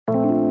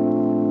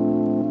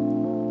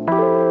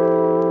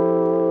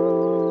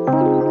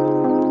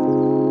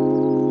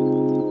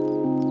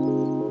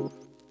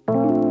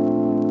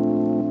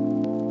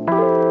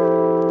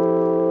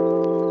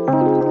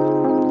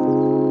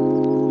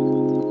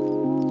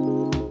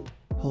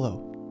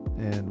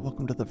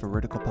welcome to the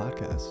Veridical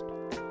Podcast.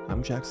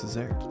 I'm Jack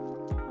Cesare.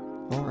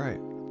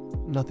 Alright,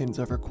 nothing's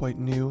ever quite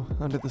new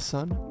under the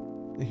sun.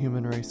 The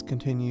human race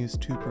continues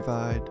to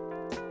provide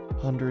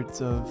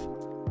hundreds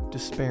of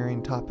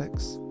despairing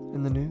topics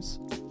in the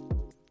news.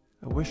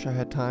 I wish I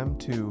had time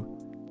to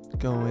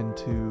go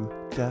into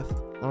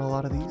depth on a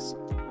lot of these,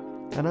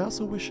 and I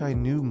also wish I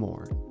knew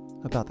more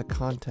about the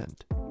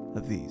content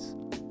of these.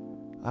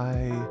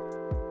 I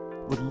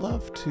would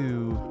love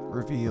to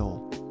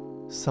reveal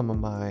some of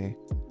my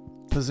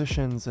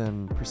positions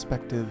and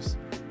perspectives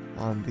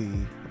on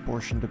the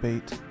abortion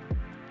debate.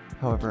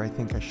 However, I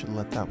think I should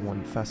let that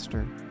one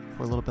fester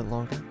for a little bit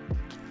longer.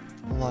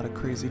 A lot of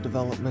crazy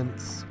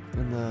developments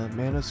in the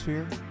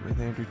manosphere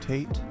with Andrew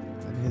Tate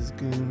and his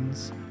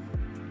goons.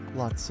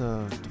 Lots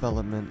of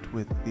development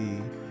with the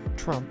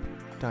Trump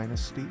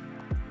dynasty.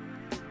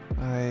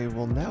 I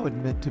will now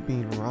admit to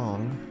being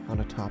wrong on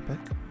a topic.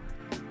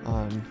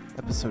 On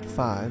episode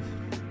 5,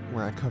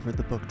 where I covered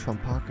the book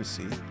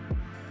Trumpocracy,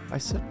 I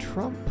said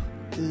Trump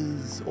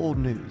is old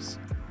news.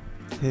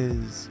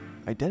 His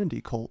identity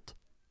cult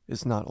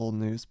is not old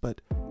news,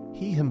 but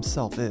he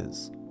himself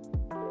is.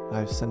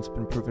 I've since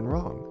been proven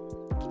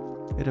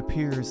wrong. It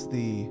appears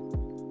the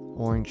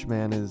Orange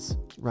Man is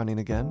running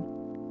again,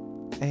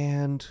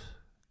 and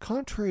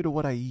contrary to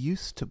what I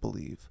used to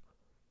believe,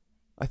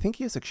 I think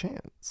he has a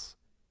chance.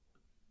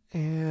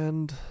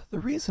 And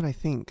the reason I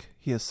think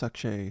he has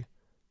such a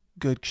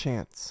good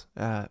chance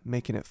at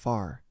making it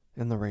far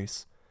in the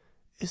race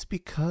is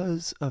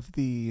because of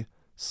the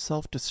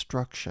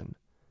self-destruction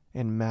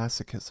and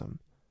masochism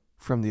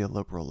from the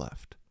illiberal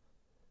left.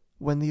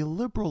 When the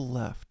illiberal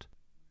left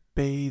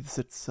bathes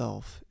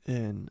itself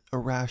in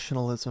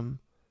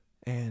irrationalism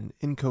and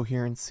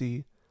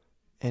incoherency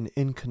and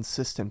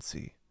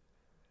inconsistency,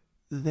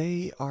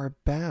 they are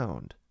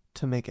bound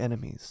to make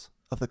enemies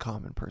of the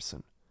common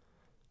person.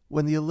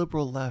 When the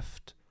illiberal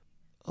left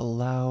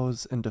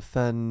allows and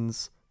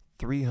defends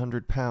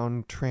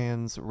 300-pound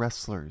trans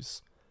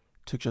wrestlers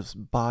to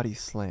just body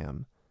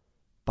slam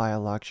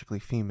biologically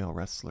female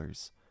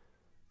wrestlers,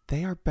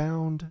 they are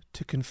bound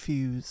to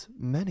confuse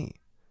many.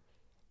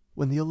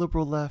 When the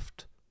illiberal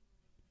left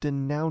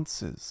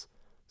denounces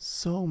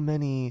so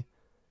many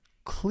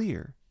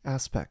clear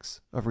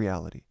aspects of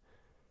reality,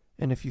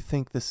 and if you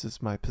think this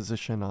is my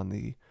position on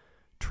the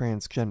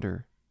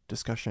transgender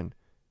discussion,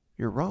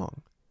 you're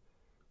wrong.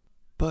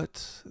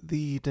 But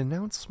the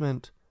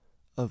denouncement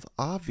of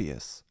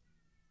obvious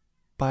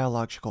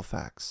biological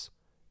facts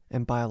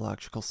and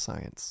biological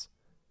science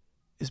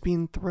is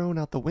being thrown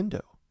out the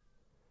window.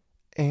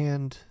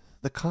 And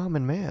the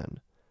common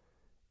man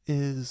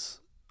is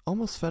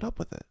almost fed up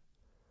with it.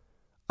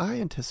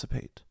 I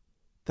anticipate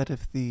that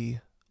if the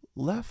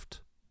left,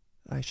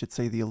 I should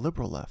say the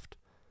illiberal left,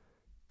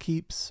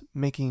 keeps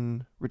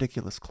making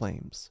ridiculous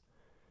claims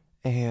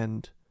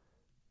and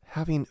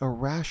having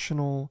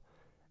irrational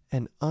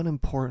and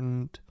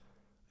unimportant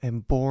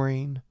and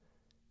boring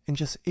and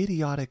just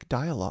idiotic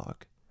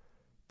dialogue,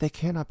 they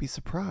cannot be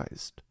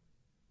surprised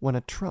when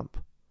a Trump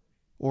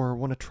or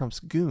one of Trump's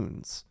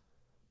goons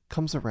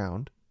comes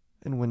around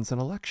and wins an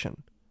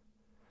election.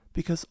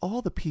 Because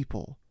all the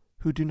people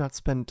who do not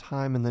spend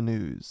time in the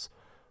news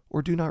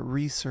or do not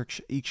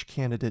research each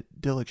candidate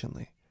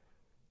diligently,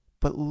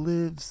 but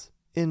lives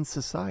in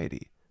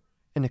society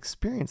and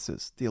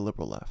experiences the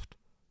illiberal left,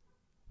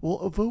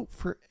 will vote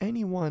for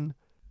anyone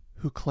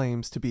who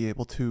claims to be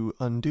able to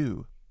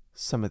undo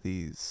some of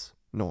these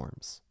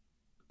norms.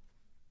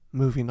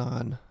 Moving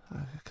on,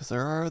 because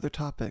there are other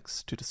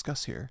topics to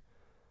discuss here,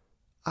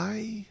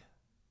 I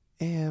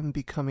am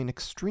becoming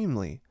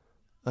extremely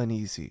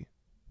uneasy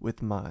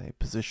with my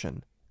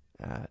position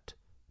at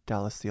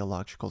Dallas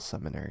Theological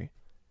Seminary.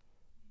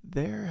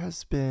 There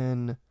has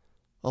been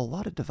a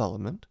lot of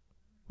development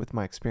with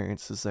my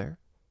experiences there,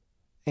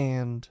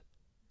 and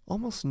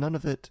almost none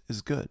of it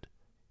is good.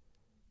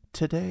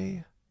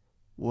 Today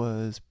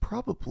was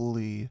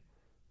probably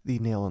the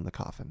nail in the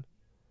coffin.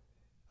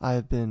 I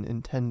have been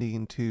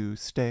intending to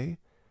stay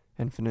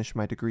and finish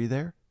my degree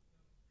there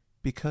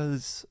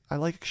because I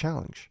like a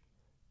challenge,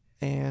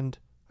 and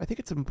I think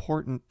it's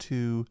important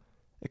to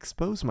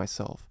expose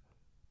myself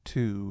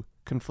to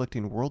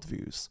conflicting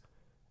worldviews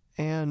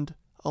and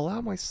allow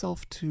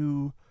myself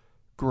to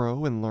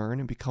grow and learn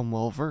and become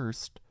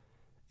well-versed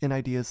in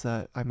ideas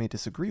that I may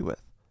disagree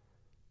with.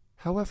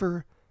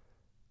 However,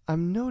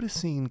 I'm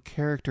noticing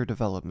character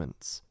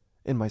developments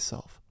in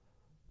myself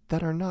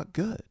that are not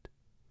good.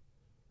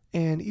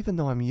 And even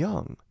though I'm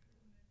young,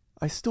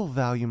 I still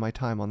value my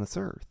time on this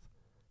earth.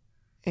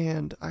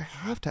 And I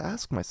have to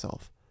ask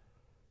myself,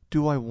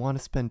 do I want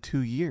to spend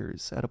 2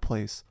 years at a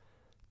place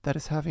that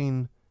is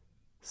having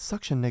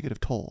such a negative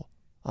toll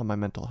on my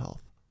mental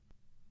health?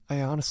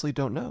 I honestly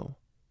don't know.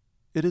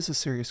 It is a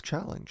serious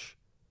challenge.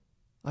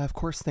 I of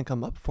course think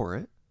I'm up for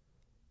it.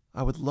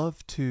 I would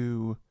love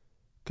to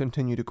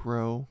continue to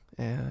grow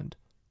and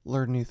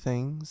learn new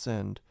things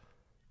and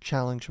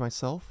challenge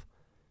myself,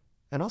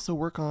 and also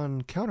work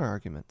on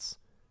counter-arguments,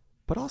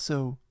 but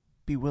also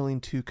be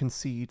willing to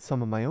concede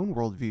some of my own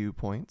worldview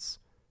points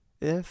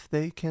if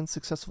they can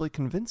successfully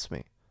convince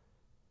me.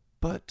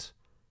 But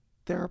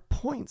there are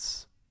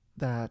points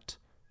that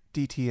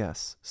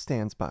DTS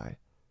stands by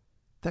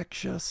that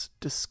just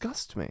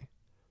disgust me.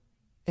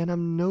 And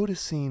I'm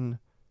noticing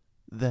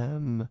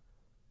them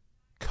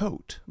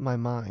coat my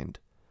mind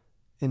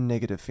in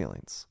negative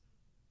feelings.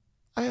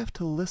 I have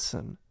to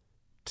listen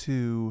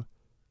to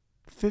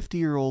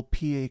 50-year-old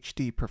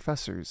PhD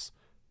professors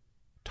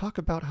talk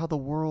about how the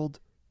world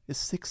is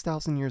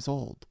 6,000 years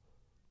old,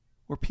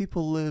 or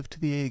people live to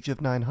the age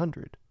of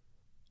 900,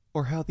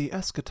 or how the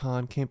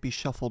eschaton can't be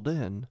shuffled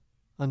in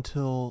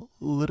until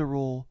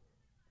literal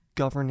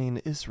governing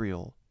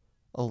Israel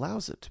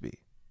allows it to be,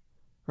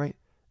 right?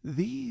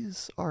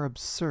 These are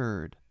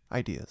absurd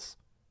ideas,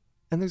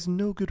 and there's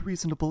no good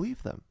reason to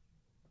believe them.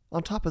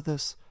 On top of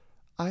this,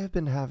 I have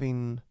been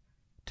having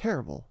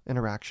terrible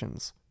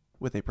interactions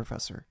with a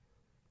professor,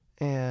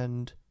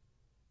 and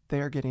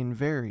they are getting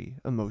very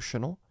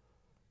emotional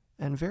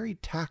and very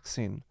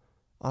taxing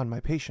on my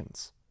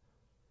patience.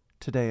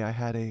 Today I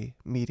had a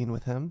meeting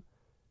with him.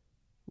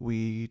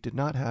 We did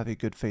not have a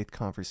good faith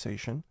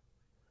conversation.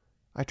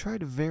 I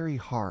tried very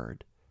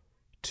hard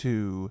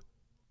to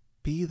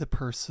be the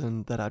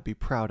person that I'd be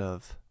proud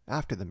of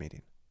after the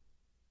meeting,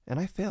 and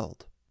I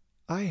failed.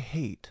 I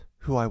hate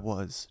who I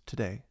was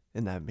today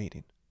in that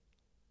meeting,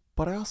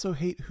 but I also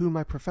hate who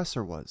my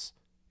professor was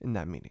in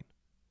that meeting.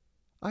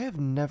 I have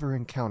never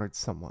encountered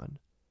someone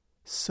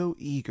so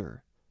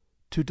eager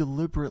to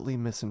deliberately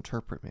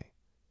misinterpret me,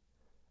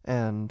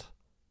 and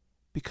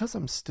because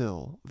I'm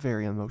still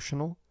very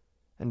emotional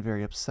and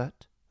very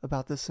upset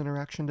about this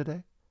interaction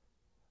today,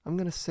 I'm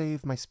going to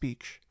save my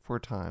speech for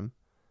a time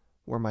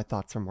where my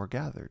thoughts are more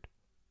gathered.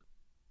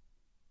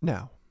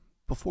 Now,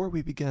 before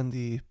we begin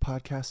the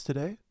podcast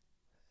today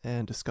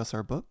and discuss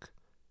our book,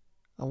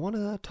 I want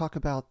to talk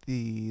about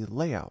the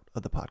layout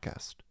of the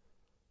podcast.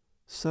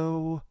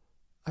 So,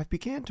 I've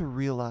began to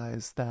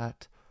realize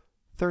that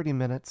 30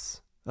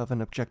 minutes of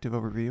an objective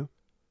overview,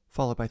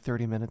 followed by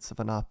 30 minutes of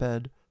an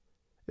op-ed,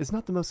 is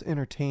not the most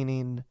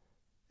entertaining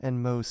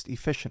and most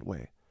efficient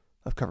way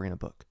of covering a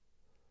book.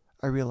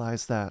 I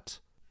realized that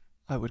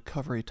I would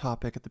cover a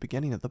topic at the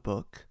beginning of the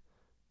book,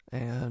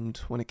 and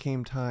when it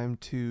came time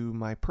to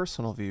my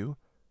personal view,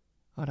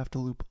 I'd have to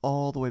loop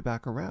all the way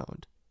back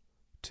around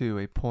to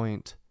a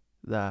point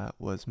that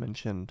was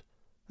mentioned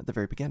at the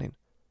very beginning.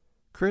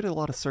 Created a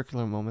lot of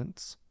circular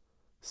moments,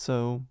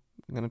 so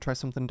I'm going to try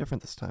something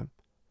different this time.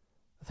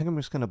 I think I'm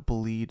just going to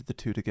bleed the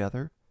two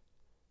together.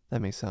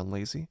 That may sound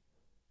lazy,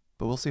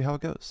 but we'll see how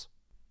it goes.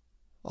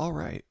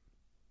 Alright,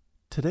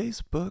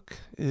 today's book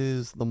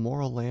is The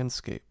Moral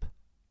Landscape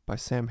by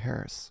Sam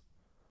Harris.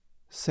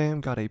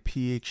 Sam got a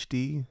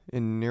PhD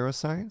in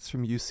neuroscience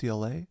from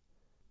UCLA.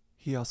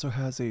 He also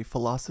has a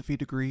philosophy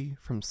degree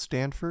from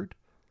Stanford.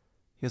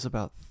 He has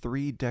about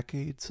 3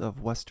 decades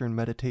of Western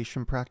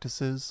meditation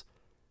practices.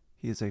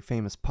 He is a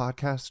famous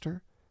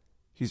podcaster.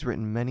 He's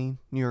written many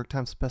New York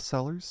Times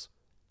bestsellers,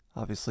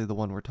 obviously the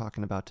one we're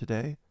talking about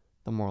today,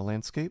 The Moral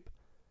Landscape,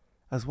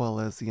 as well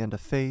as The End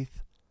of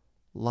Faith,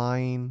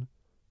 Lying,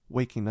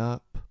 Waking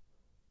Up,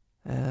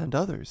 and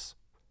others.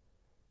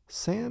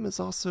 Sam is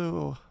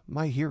also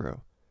my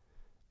hero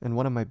and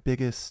one of my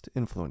biggest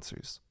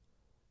influencers,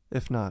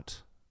 if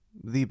not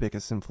the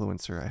biggest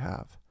influencer I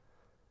have.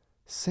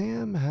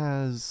 Sam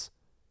has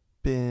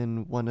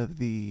been one of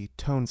the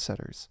tone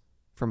setters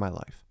for my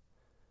life.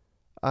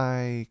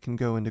 I can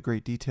go into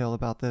great detail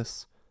about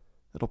this.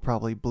 It'll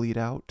probably bleed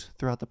out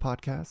throughout the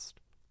podcast.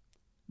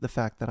 The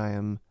fact that I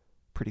am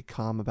pretty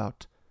calm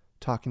about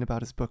talking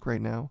about his book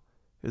right now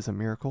is a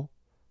miracle.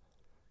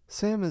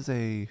 Sam is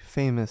a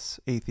famous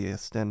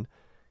atheist, and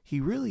he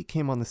really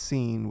came on the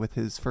scene with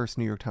his first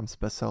New York Times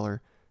bestseller,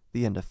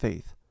 The End of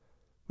Faith,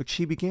 which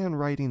he began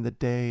writing the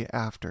day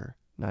after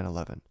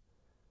 9/11.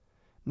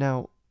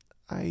 Now,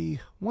 I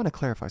want to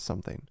clarify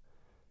something.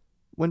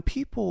 When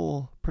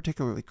people,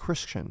 particularly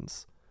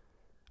Christians,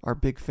 are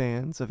big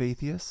fans of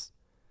atheists,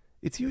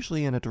 it's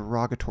usually in a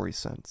derogatory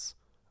sense,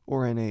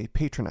 or in a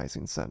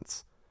patronizing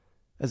sense.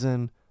 As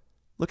in,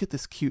 look at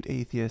this cute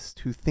atheist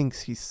who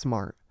thinks he's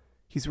smart.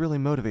 He's really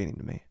motivating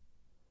to me.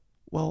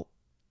 Well,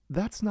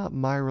 that's not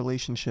my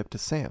relationship to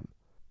Sam.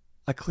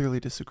 I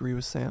clearly disagree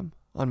with Sam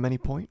on many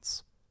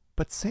points,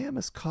 but Sam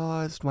has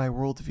caused my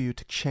worldview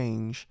to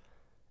change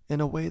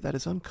in a way that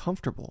is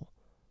uncomfortable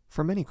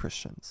for many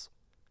Christians,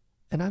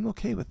 and I'm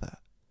okay with that.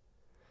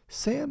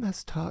 Sam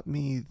has taught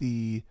me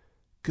the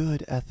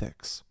good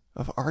ethics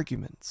of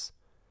arguments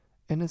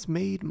and has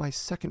made my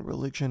second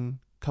religion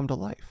come to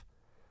life.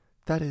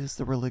 That is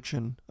the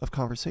religion of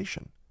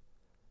conversation.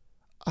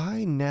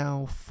 I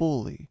now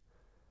fully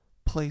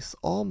place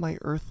all my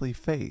earthly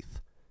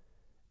faith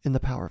in the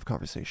power of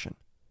conversation.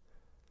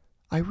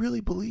 I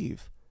really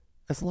believe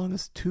as long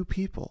as 2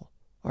 people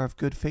are of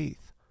good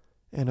faith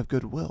and of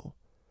good will,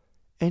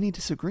 any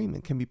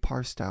disagreement can be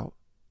parsed out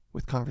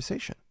with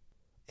conversation.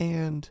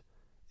 And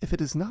if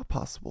it is not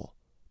possible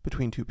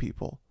between 2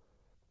 people,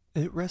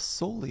 it rests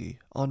solely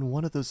on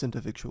one of those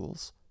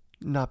individuals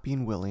not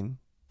being willing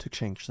to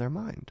change their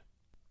mind.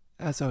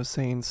 As I was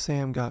saying,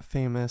 Sam got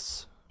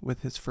famous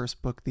with his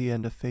first book, The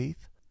End of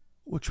Faith,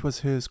 which was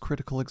his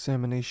critical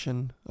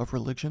examination of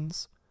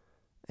religions,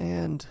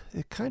 and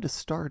it kind of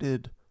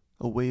started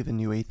a wave in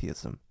new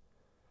atheism.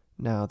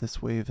 Now,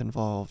 this wave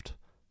involved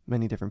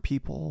many different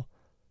people,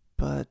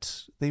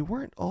 but they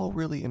weren't all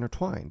really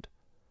intertwined.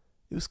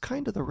 It was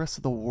kind of the rest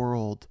of the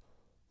world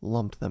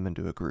lumped them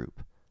into a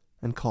group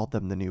and called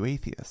them the new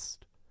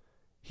atheist.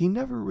 He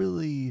never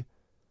really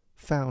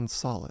found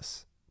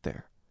solace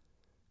there.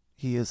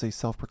 He is a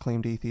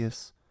self-proclaimed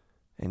atheist,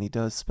 and he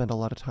does spend a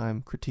lot of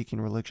time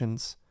critiquing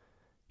religions.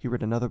 He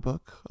wrote another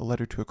book, A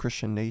Letter to a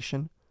Christian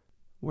Nation,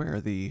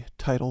 where the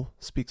title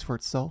speaks for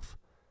itself.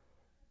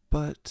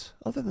 But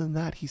other than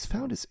that, he's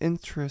found his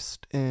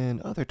interest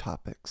in other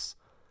topics,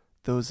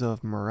 those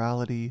of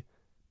morality,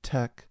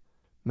 tech,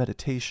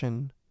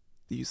 meditation,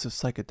 the use of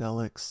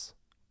psychedelics,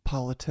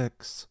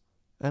 politics,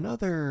 and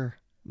other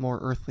more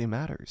earthly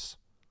matters.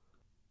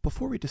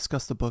 Before we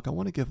discuss the book, I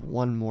want to give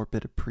one more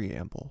bit of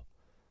preamble,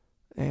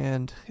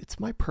 and it's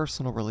my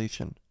personal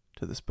relation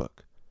to this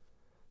book.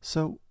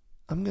 So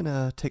I'm going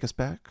to take us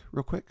back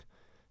real quick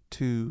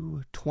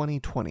to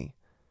 2020.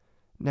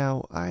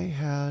 Now, I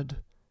had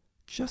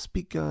just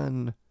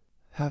begun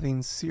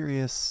having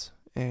serious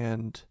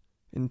and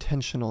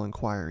intentional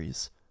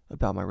inquiries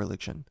about my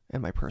religion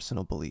and my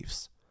personal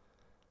beliefs.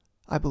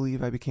 I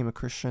believe I became a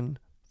Christian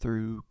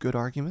through good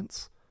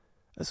arguments,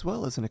 as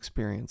well as an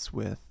experience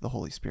with the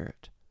Holy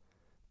Spirit.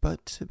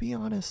 But to be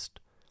honest,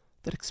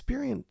 that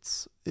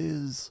experience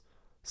is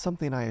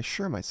something I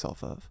assure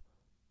myself of.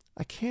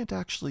 I can't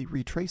actually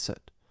retrace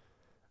it.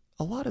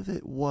 A lot of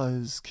it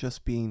was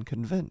just being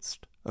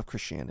convinced of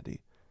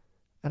Christianity,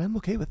 and I'm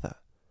okay with that.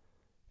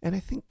 And I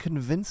think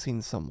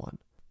convincing someone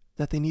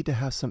that they need to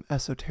have some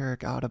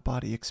esoteric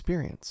out-of-body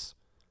experience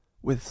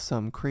with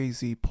some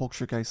crazy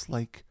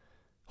poltergeist-like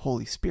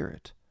Holy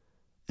Spirit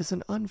is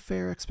an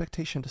unfair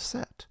expectation to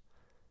set.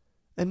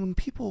 And when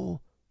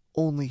people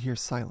only hear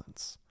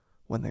silence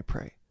when they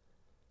pray,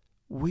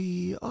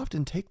 we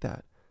often take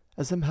that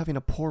as them having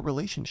a poor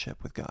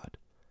relationship with God,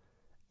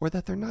 or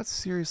that they're not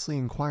seriously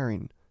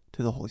inquiring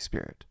to the Holy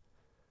Spirit.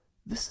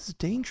 This is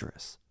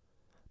dangerous.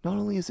 Not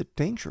only is it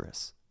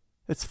dangerous,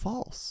 it's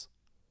false.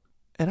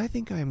 And I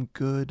think I am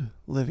good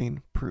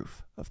living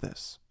proof of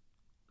this.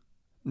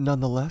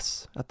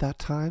 Nonetheless, at that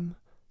time,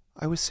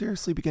 I was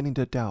seriously beginning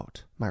to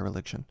doubt my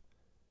religion.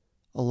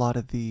 A lot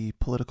of the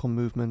political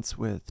movements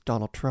with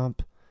Donald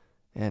Trump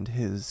and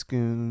his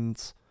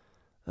goons,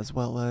 as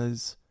well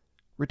as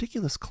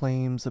ridiculous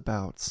claims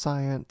about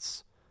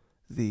science,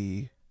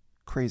 the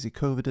crazy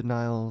COVID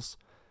denials,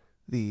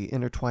 the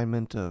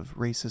intertwinement of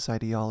racist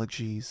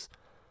ideologies,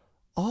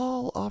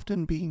 all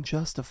often being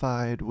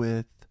justified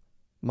with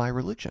my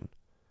religion,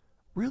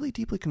 really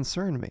deeply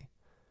concerned me.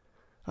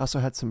 I also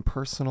had some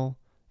personal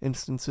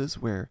instances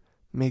where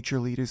major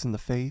leaders in the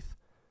faith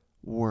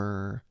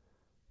were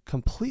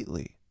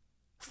completely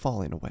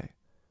falling away.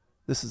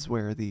 This is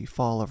where the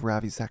fall of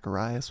Ravi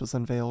Zacharias was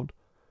unveiled.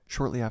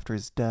 Shortly after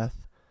his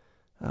death,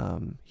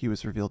 he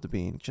was revealed to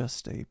being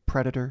just a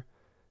predator,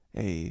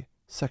 a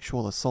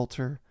sexual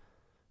assaulter,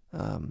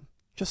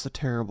 just a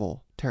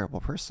terrible, terrible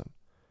person.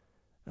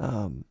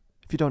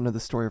 If you don't know the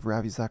story of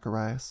Ravi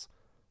Zacharias,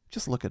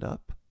 just look it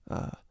up.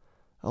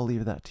 I'll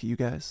leave that to you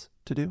guys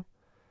to do.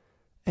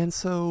 And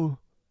so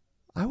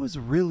I was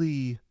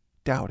really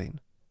doubting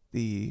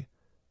the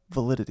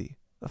validity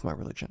of my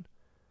religion.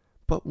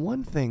 But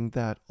one thing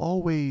that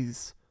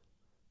always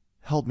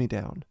held me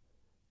down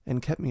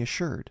and kept me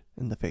assured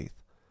in the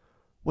faith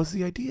was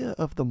the idea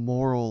of the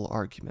moral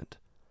argument.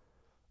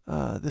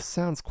 This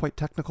sounds quite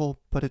technical,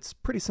 but it's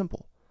pretty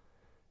simple.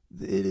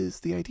 It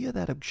is the idea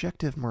that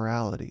objective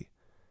morality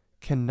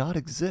cannot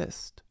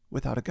exist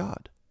without a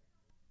God.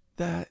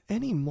 That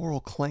any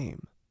moral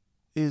claim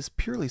is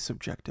purely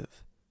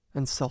subjective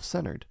and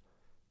self-centered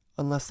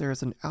unless there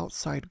is an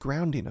outside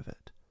grounding of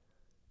it.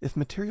 If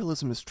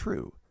materialism is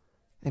true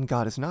and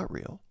God is not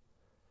real,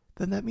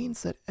 then that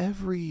means that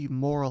every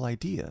moral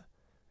idea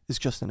is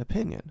just an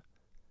opinion.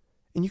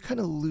 And you kind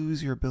of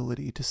lose your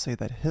ability to say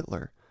that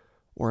Hitler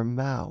or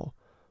Mao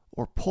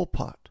or Pol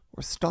Pot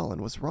or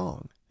Stalin was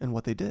wrong in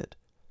what they did.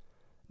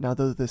 Now,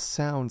 though this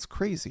sounds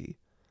crazy,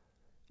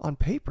 on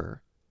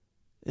paper,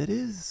 it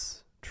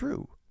is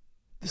true.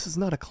 This is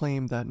not a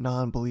claim that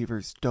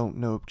non-believers don't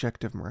know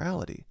objective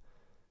morality.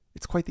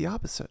 It's quite the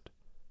opposite.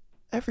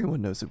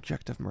 Everyone knows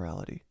objective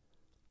morality.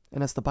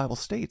 And as the Bible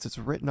states, it's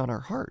written on our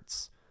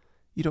hearts.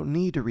 You don't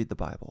need to read the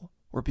Bible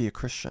or be a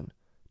Christian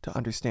to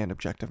understand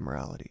objective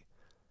morality.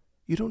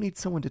 You don't need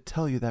someone to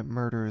tell you that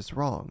murder is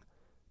wrong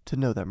to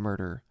know that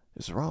murder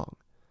is wrong.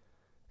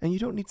 And you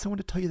don't need someone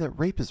to tell you that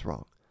rape is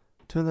wrong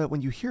to know that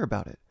when you hear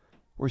about it,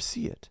 or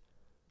see it,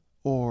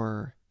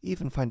 or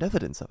even find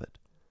evidence of it,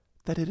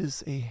 that it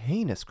is a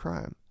heinous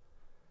crime.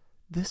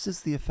 This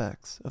is the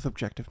effects of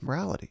objective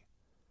morality.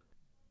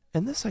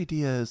 And this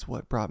idea is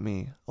what brought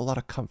me a lot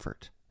of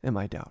comfort in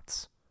my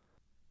doubts.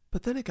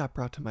 But then it got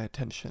brought to my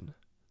attention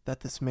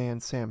that this man,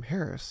 Sam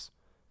Harris,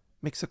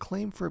 makes a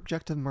claim for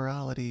objective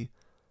morality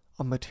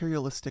on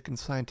materialistic and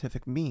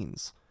scientific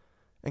means,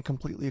 and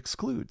completely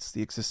excludes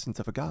the existence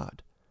of a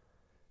God.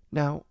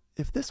 Now,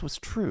 if this was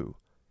true,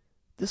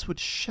 this would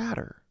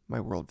shatter my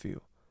worldview.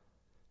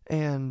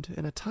 And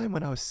in a time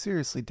when I was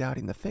seriously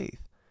doubting the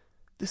faith,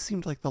 this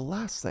seemed like the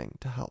last thing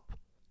to help.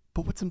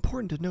 But what's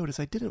important to note is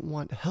I didn't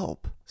want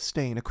help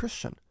staying a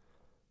Christian.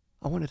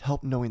 I wanted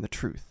help knowing the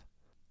truth.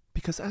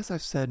 Because as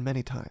I've said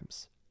many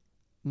times,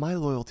 my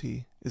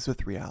loyalty is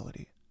with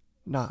reality,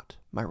 not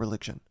my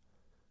religion.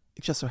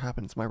 It just so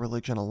happens my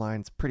religion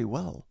aligns pretty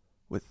well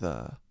with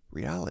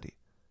reality,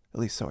 at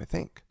least so I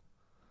think.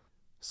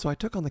 So I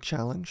took on the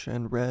challenge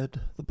and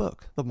read the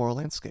book, The Moral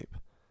Landscape.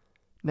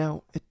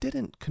 Now, it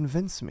didn't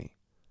convince me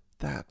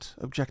that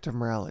objective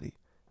morality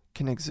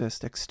can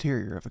exist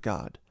exterior of a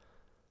God,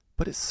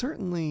 but it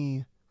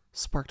certainly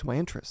sparked my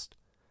interest,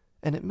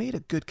 and it made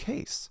a good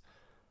case.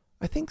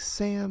 I think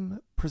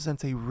Sam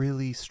presents a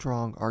really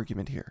strong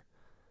argument here.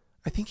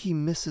 I think he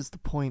misses the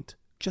point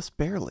just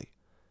barely,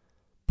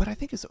 but I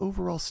think his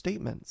overall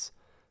statements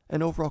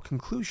and overall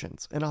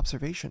conclusions and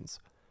observations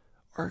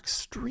are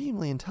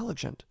extremely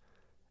intelligent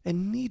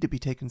and need to be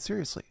taken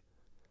seriously.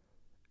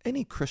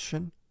 Any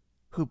Christian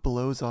who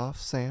blows off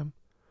Sam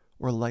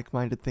or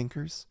like-minded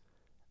thinkers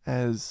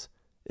as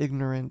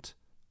ignorant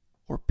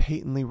or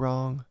patently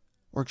wrong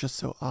or just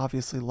so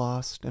obviously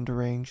lost and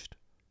deranged,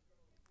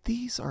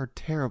 these are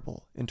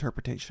terrible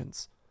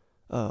interpretations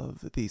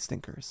of these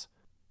thinkers.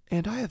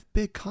 And I have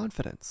big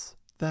confidence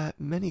that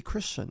many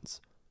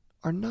Christians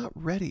are not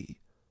ready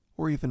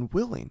or even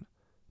willing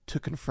to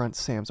confront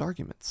Sam's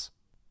arguments.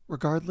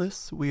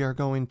 Regardless, we are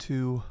going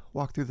to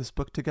walk through this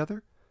book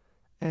together,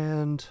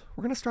 and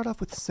we're going to start off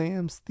with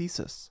Sam's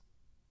thesis.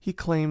 He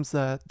claims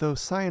that though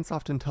science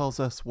often tells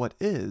us what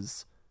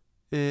is,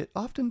 it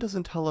often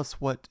doesn't tell us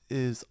what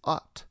is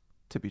ought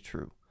to be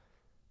true.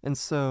 And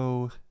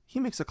so he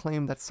makes a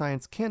claim that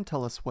science can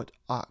tell us what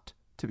ought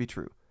to be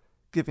true,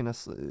 giving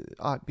us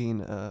ought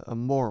being a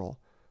moral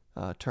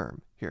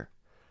term here.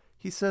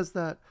 He says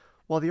that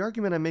while the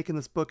argument I make in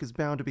this book is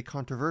bound to be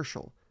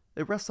controversial,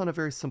 it rests on a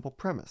very simple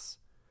premise.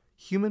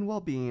 Human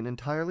well-being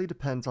entirely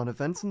depends on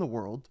events in the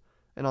world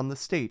and on the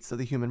states of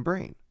the human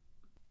brain.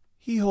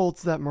 He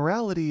holds that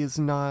morality is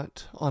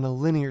not on a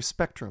linear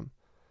spectrum,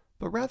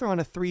 but rather on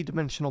a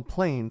three-dimensional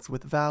planes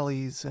with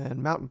valleys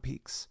and mountain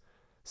peaks.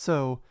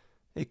 So,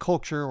 a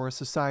culture or a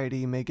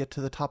society may get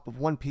to the top of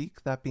one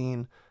peak, that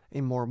being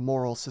a more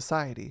moral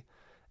society,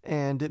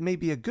 and it may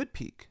be a good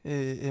peak,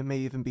 it may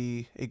even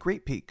be a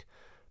great peak,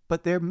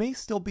 but there may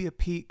still be a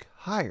peak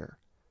higher.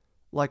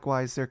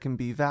 Likewise, there can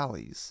be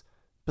valleys,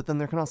 but then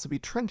there can also be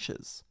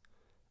trenches,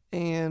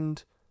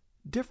 and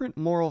different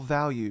moral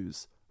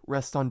values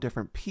rest on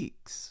different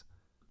peaks.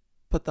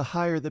 But the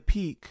higher the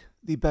peak,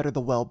 the better the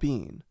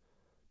well-being.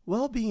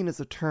 Well-being is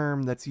a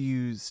term that's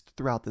used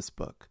throughout this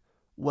book.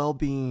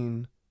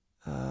 Well-being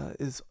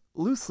is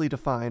loosely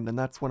defined, and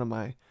that's one of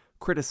my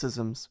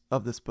criticisms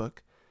of this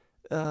book.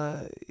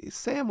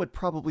 Sam would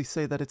probably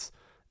say that it's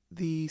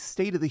the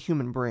state of the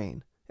human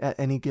brain at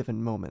any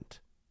given moment.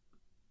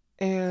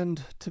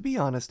 And to be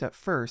honest, at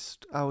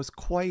first, I was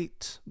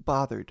quite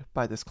bothered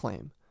by this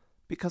claim,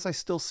 because I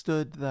still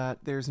stood that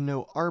there's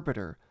no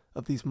arbiter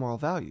of these moral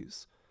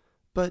values.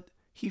 But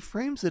he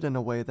frames it in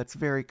a way that's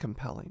very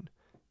compelling.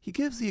 He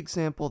gives the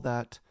example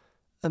that,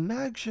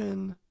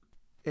 imagine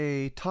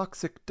a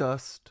toxic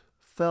dust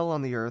fell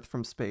on the Earth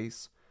from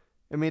space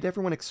and made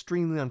everyone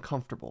extremely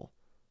uncomfortable.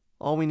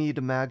 All we need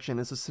to imagine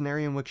is a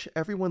scenario in which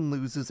everyone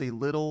loses a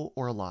little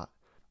or a lot,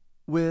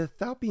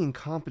 without being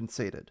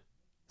compensated.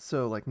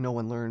 So, like, no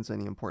one learns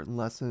any important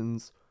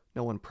lessons,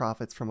 no one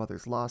profits from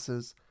others'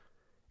 losses.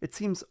 It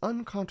seems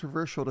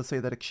uncontroversial to say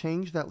that a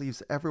change that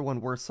leaves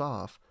everyone worse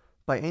off,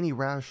 by any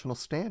rational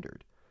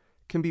standard,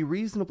 can be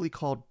reasonably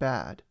called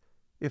bad,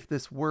 if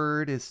this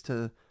word is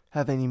to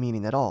have any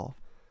meaning at all.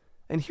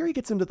 And here he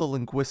gets into the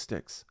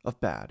linguistics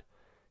of bad.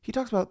 He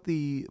talks about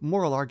the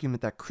moral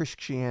argument that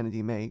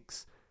Christianity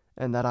makes,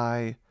 and that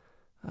I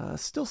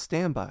still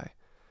stand by,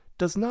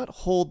 does not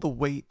hold the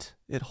weight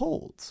it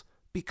holds,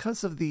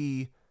 because of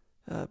the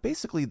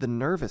basically the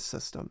nervous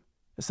system,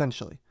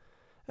 essentially.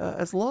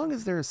 As long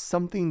as there is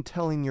something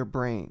telling your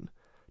brain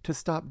to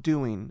stop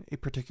doing a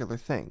particular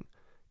thing,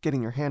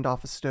 getting your hand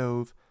off a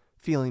stove,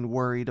 feeling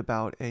worried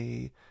about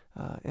a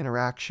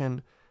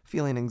interaction,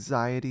 feeling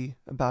anxiety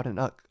about an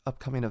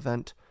upcoming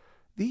event,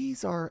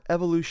 these are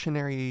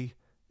evolutionary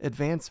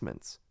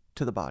advancements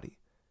to the body.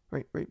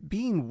 Right?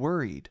 Being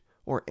worried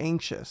or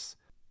anxious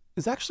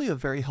is actually a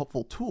very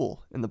helpful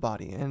tool in the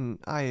body, and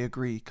I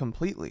agree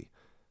completely.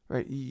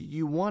 Right?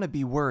 You want to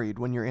be worried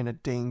when you're in a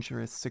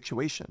dangerous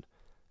situation.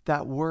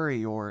 That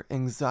worry or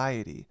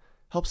anxiety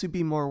helps you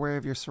be more aware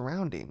of your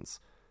surroundings,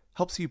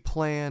 helps you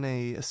plan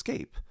a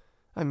escape.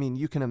 I mean,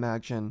 you can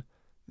imagine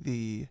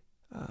the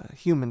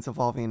humans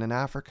evolving in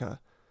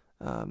Africa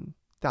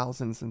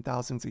thousands and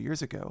thousands of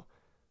years ago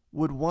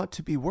would want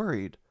to be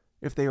worried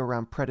if they were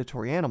around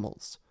predatory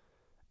animals.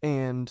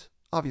 And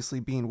obviously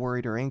being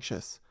worried or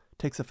anxious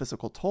takes a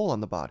physical toll on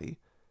the body,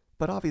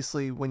 but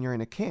obviously when you're in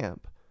a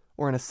camp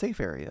or in a safe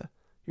area,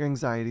 your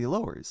anxiety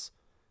lowers.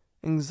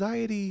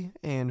 Anxiety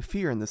and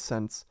fear in this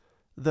sense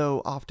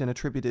though often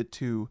attributed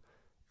to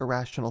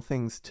irrational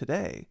things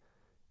today,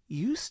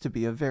 used to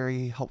be a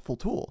very helpful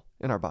tool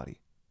in our body.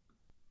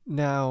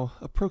 Now,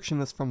 approaching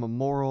this from a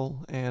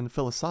moral and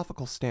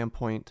philosophical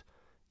standpoint,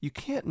 you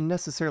can't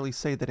necessarily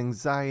say that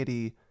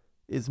anxiety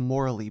is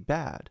morally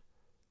bad,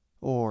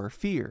 or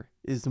fear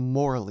is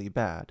morally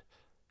bad.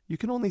 You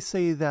can only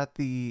say that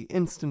the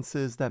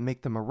instances that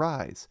make them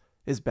arise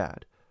is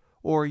bad,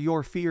 or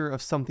your fear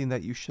of something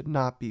that you should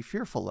not be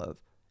fearful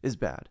of is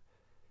bad.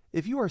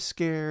 If you are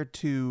scared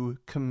to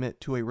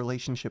commit to a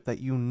relationship that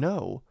you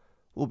know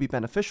will be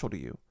beneficial to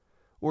you,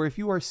 or if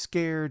you are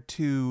scared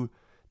to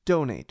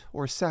donate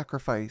or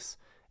sacrifice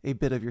a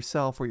bit of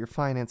yourself or your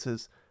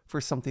finances for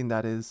something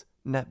that is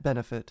net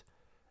benefit,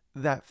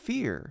 that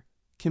fear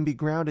can be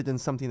grounded in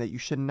something that you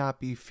should not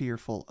be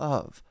fearful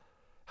of.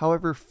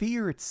 However,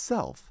 fear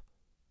itself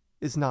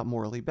is not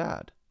morally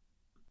bad.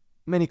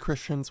 Many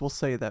Christians will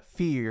say that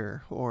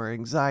fear, or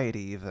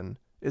anxiety even,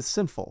 is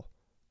sinful.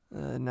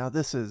 Now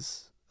this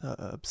is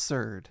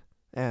absurd,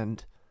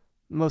 and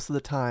most of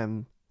the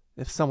time,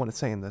 if someone is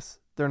saying this,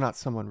 they're not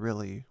someone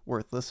really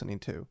worth listening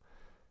to.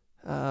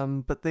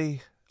 But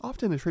they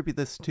often attribute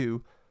this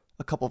to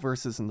a couple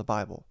verses in the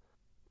Bible.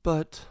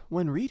 But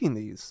when reading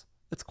these,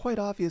 it's quite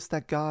obvious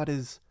that God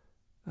is,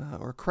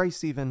 or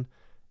Christ even,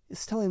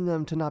 is telling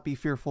them to not be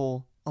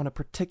fearful on a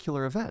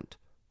particular event,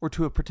 or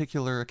to a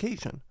particular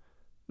occasion.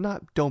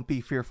 Not don't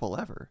be fearful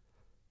ever.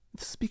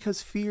 This is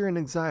because fear and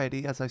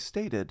anxiety, as I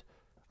stated,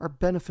 are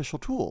beneficial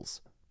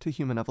tools to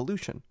human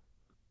evolution.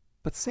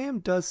 But Sam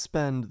does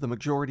spend the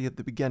majority of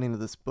the beginning of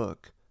this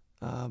book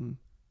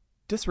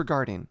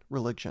disregarding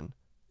religion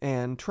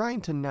and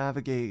trying to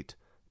navigate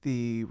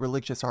the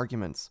religious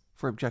arguments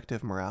for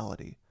objective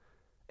morality.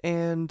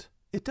 And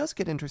it does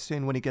get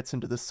interesting when he gets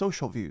into the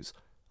social views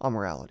on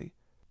morality.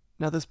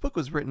 Now, this book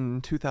was written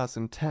in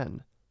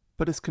 2010,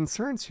 but his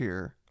concerns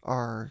here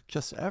are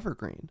just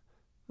evergreen.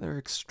 They're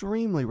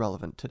extremely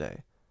relevant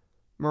today.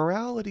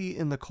 Morality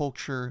in the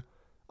culture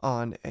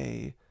on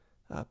a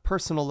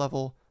personal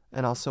level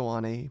and also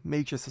on a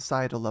major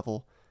societal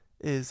level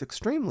is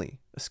extremely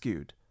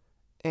skewed.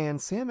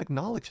 And Sam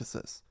acknowledges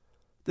this.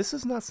 This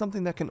is not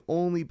something that can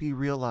only be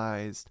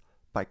realized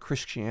by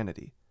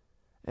Christianity.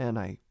 And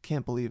I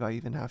can't believe I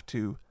even have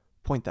to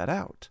point that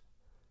out.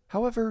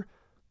 However,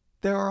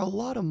 there are a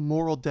lot of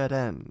moral dead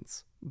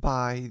ends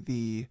by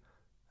the,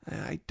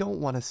 I don't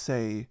want to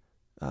say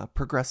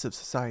progressive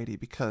society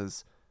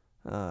because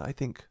I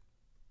think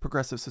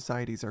progressive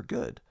societies are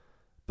good,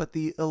 but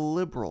the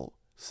illiberal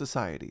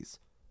societies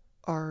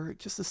are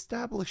just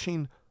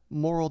establishing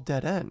moral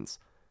dead ends,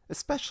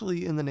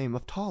 especially in the name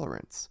of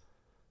tolerance.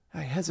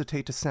 I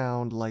hesitate to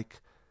sound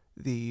like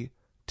the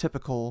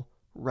typical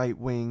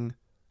right-wing,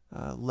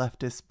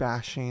 leftist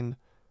bashing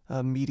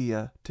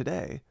media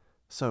today,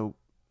 so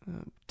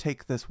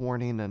take this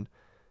warning and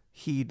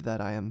heed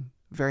that I am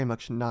very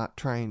much not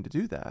trying to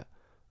do that.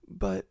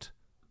 But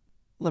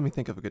let me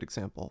think of a good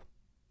example.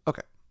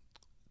 Okay,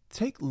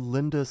 take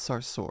Linda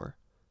Sarsour.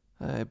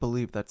 I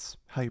believe that's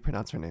how you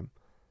pronounce her name.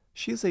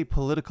 She is a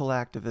political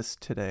activist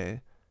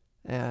today,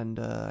 and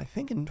I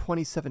think in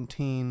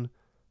 2017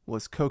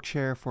 was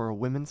co-chair for a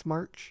women's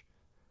march.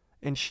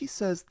 And she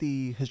says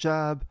the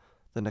hijab,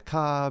 the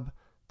niqab,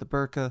 the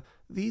burqa,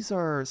 these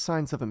are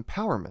signs of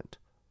empowerment.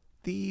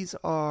 These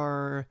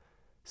are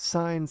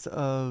signs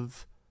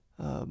of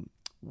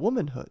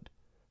womanhood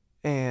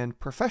and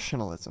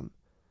professionalism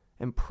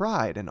and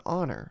pride and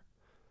honor,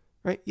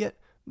 right? Yet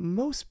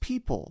most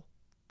people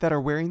that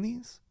are wearing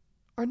these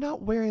are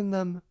not wearing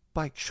them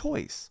by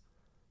choice,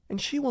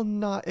 and she will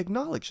not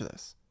acknowledge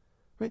this,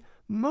 right?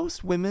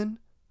 Most women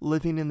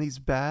living in these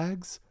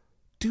bags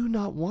do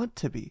not want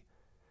to be,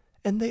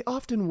 and they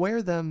often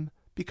wear them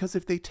because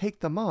if they take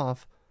them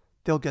off,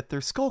 they'll get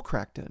their skull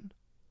cracked in.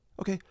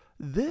 Okay,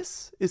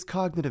 this is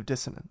cognitive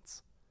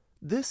dissonance.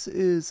 This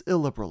is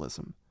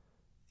illiberalism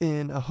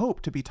in a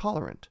hope to be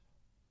tolerant.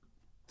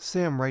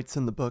 Sam writes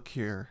in the book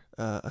here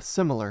a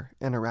similar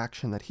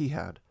interaction that he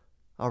had.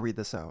 I'll read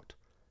this out.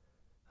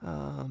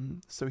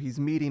 So he's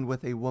meeting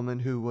with a woman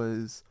who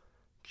was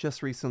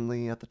just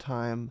recently, at the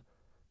time,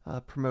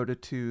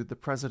 promoted to the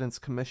President's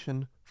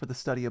Commission for the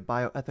Study of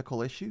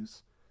Bioethical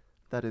Issues.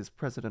 That is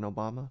President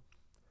Obama.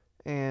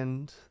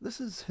 And this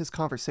is his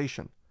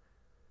conversation.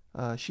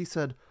 She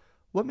said,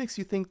 "What makes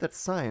you think that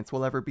science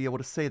will ever be able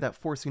to say that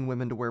forcing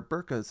women to wear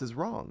burqas is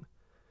wrong?"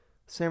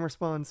 Sam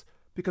responds,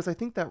 "Because I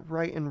think that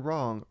right and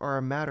wrong are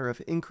a matter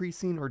of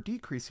increasing or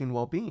decreasing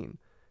well-being,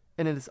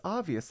 and it is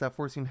obvious that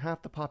forcing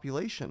half the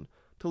population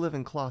to live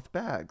in cloth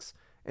bags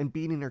and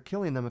beating or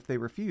killing them if they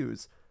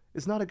refuse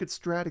is not a good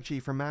strategy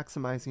for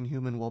maximizing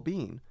human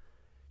well-being."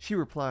 She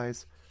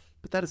replies,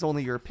 "But that is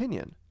only your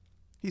opinion."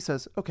 He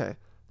says, "Okay,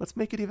 let's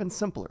make it even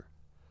simpler.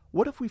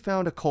 What if we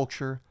found a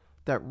culture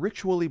that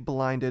ritually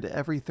blinded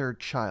every third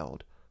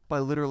child by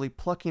literally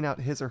plucking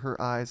out his or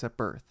her eyes at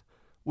birth?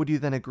 Would you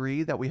then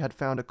agree that we had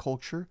found a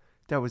culture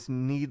that was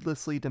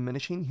needlessly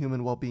diminishing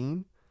human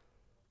well-being?"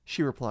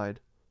 She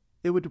replied,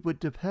 "It would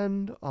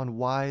depend on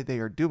why they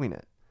are doing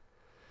it."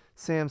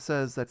 Sam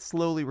says that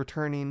slowly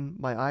returning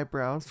my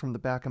eyebrows from the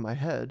back of my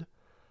head,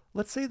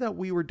 let's say that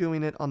we were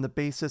doing it on the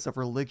basis of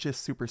religious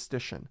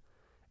superstition.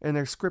 In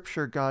their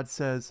scripture, God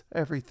says,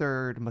 every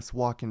third must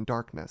walk in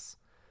darkness.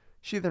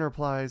 She then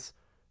replies,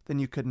 then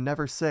you could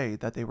never say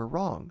that they were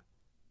wrong.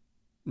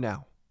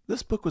 Now,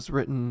 this book was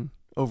written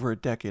over a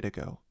decade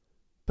ago,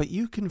 but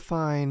you can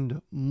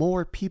find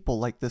more people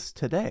like this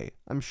today,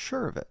 I'm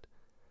sure of it.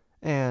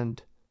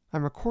 And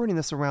I'm recording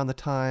this around the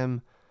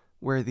time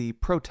where the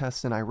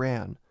protests in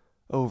Iran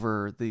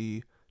over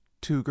the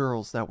 2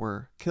 girls that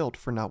were killed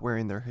for not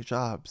wearing their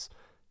hijabs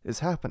is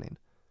happening.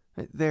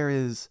 There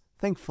is,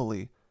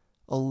 thankfully,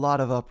 a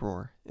lot of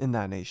uproar in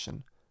that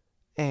nation.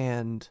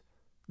 And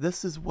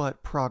this is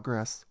what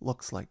progress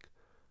looks like.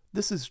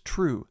 This is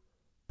true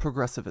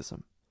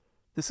progressivism.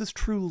 This is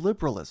true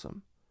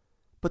liberalism.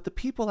 But the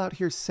people out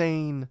here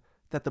saying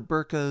that the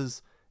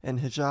burqas and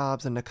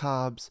hijabs and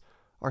niqabs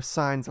are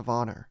signs of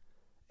honor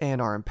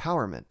and our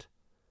empowerment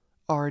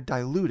are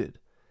diluted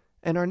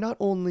and are not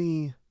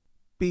only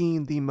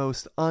being the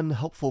most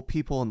unhelpful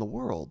people in the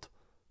world,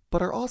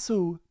 but are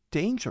also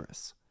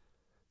dangerous.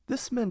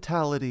 This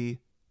mentality,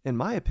 in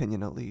my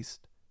opinion at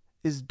least,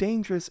 is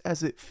dangerous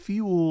as it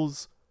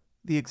fuels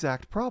the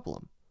exact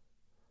problem,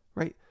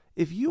 right?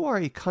 If you are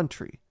a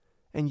country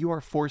and you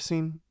are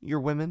forcing your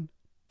women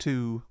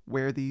to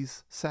wear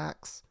these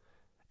sacks,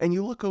 and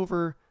you look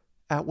over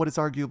at what is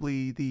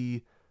arguably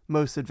the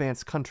most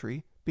advanced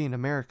country, being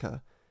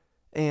America,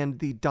 and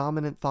the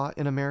dominant thought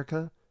in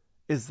America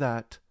is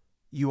that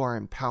you are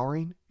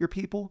empowering your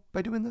people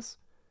by doing this,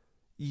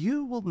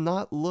 you will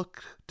not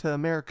look to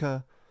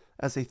America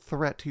as a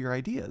threat to your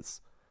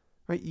ideas,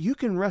 right? You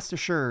can rest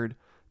assured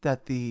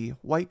that the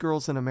white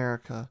girls in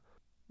America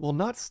will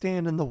not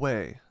stand in the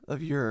way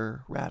of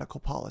your radical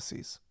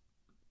policies.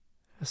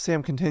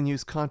 Sam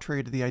continues,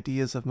 contrary to the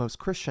ideas of most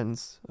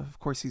Christians, of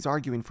course he's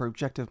arguing for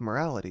objective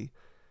morality,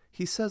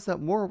 he says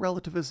that moral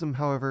relativism,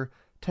 however,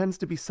 tends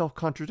to be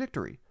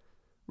self-contradictory.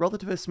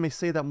 Relativists may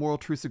say that moral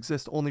truths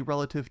exist only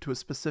relative to a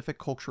specific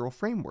cultural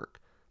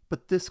framework,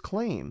 but this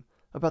claim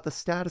about the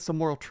status of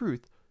moral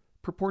truth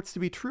purports to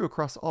be true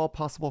across all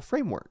possible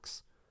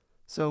frameworks.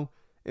 So,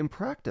 in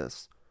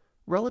practice,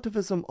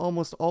 relativism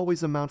almost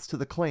always amounts to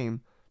the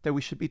claim that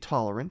we should be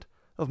tolerant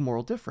of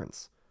moral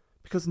difference,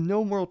 because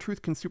no moral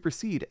truth can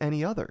supersede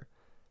any other.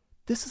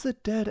 This is a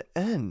dead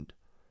end,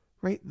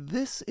 right?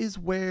 This is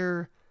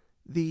where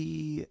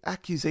the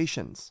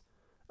accusations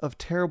of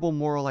terrible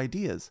moral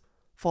ideas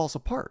falls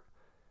apart.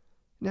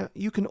 Now,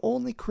 you can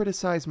only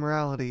criticize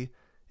morality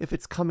if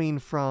it's coming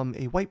from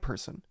a white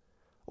person,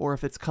 or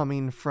if it's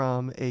coming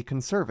from a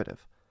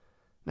conservative.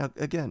 Now,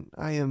 again,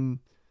 I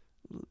am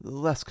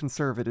less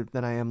conservative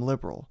than I am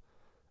liberal,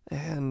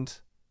 and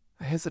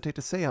I hesitate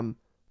to say I'm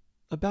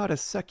about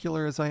as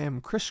secular as I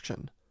am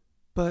Christian,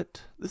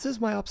 but this is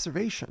my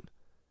observation,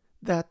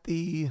 that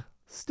the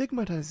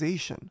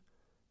stigmatization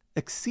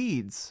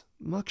exceeds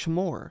much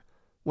more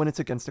when it's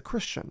against a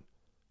Christian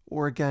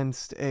or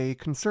against a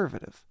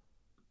conservative.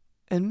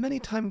 And many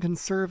times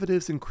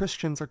conservatives and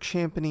Christians are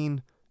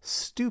championing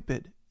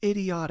stupid,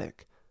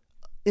 idiotic,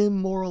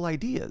 immoral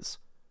ideas,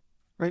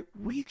 right?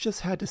 We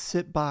just had to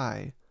sit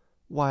by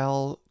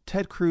while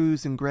Ted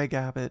Cruz and Greg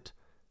Abbott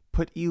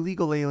put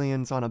illegal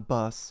aliens on a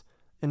bus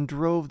and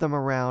drove them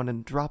around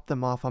and dropped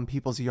them off on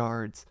people's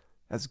yards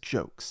as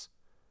jokes,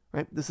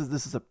 right? This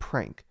is a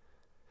prank.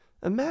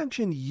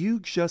 Imagine you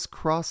just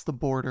crossed the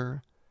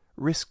border,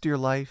 risked your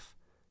life,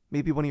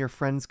 maybe one of your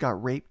friends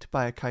got raped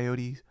by a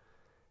coyote,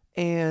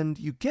 and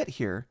you get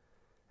here,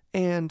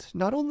 and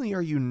not only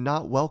are you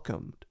not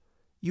welcomed,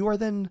 you are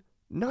then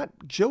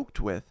not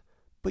joked with,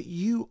 but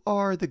you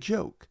are the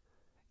joke.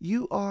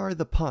 You are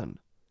the pun,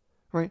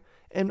 right?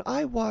 And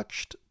I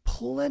watched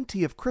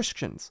plenty of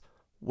Christians,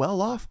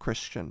 well-off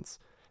Christians,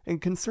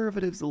 and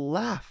conservatives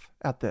laugh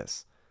at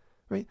this,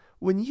 right?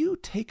 When you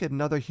take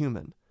another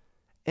human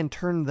and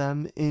turn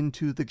them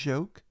into the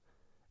joke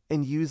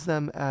and use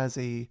them as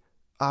a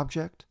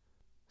object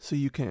so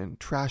you can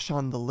trash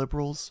on the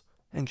liberals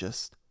and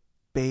just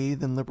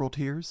bathe in liberal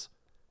tears,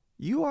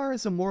 you are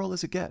as immoral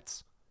as it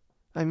gets.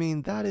 I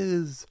mean, that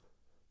is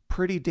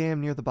pretty damn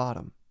near the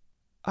bottom.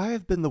 I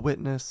have been the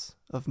witness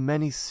of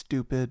many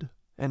stupid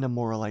and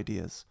immoral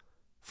ideas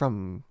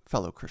from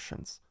fellow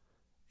Christians,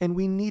 and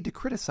we need to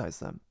criticize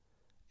them,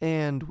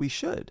 and we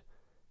should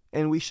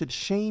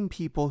shame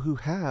people who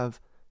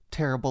have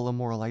terrible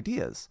immoral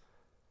ideas,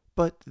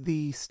 but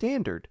the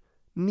standard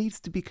needs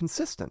to be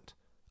consistent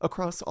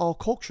across all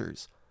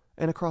cultures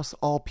and across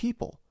all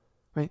people,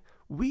 right?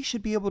 We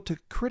should be able to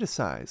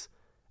criticize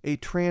a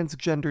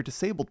transgender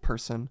disabled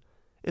person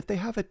if they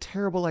have a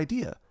terrible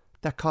idea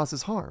that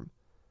causes harm.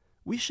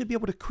 We should be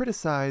able to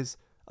criticize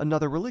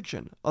another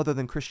religion other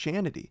than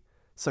Christianity,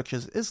 such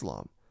as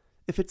Islam,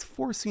 if it's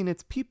forcing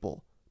its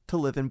people to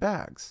live in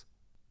bags.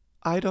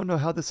 I don't know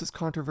how this is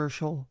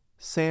controversial.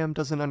 Sam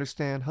doesn't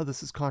understand how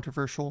this is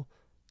controversial,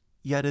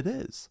 yet it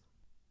is.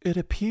 It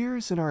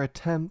appears in our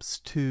attempts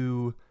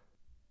to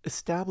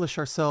establish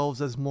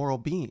ourselves as moral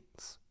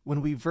beings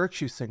when we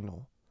virtue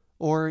signal,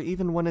 or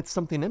even when it's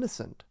something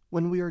innocent,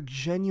 when we are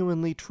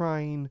genuinely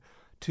trying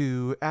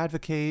to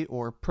advocate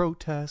or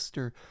protest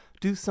or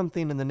do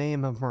something in the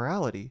name of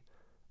morality,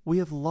 we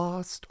have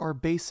lost our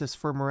basis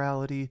for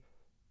morality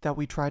that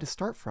we try to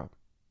start from.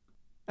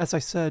 As I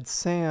said,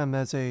 Sam,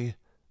 as a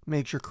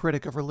major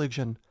critic of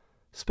religion,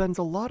 spends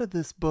a lot of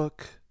this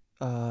book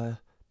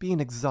being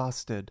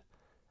exhausted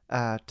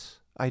at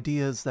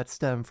ideas that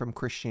stem from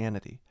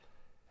Christianity.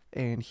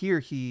 And here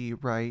he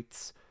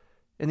writes,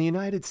 in the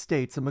United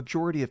States, a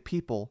majority of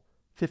people,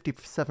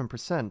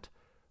 57%,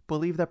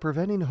 believe that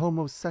preventing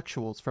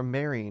homosexuals from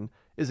marrying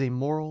is a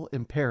moral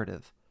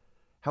imperative.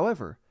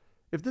 However,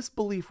 if this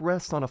belief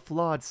rests on a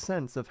flawed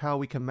sense of how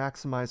we can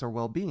maximize our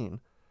well-being,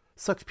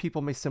 such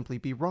people may simply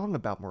be wrong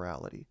about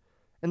morality.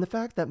 And the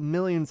fact that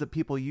millions of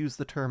people use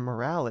the term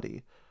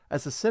morality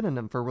as a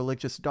synonym for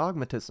religious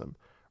dogmatism,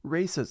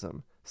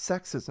 racism,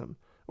 sexism,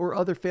 or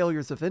other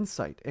failures of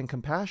insight and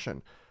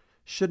compassion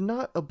should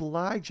not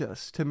oblige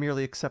us to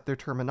merely accept their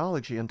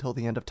terminology until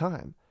the end of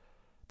time.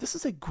 This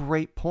is a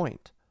great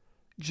point.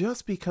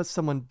 Just because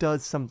someone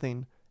does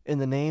something in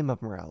the name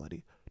of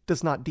morality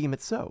does not deem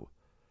it so.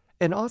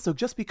 And also,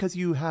 just because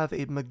you have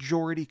a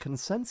majority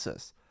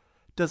consensus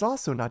does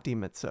also not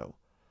deem it so.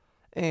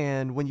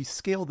 And when you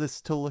scale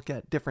this to look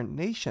at different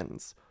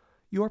nations,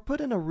 you are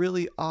put in a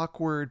really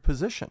awkward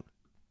position.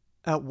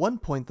 At one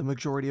point, the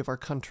majority of our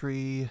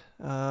country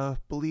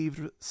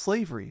believed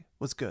slavery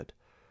was good.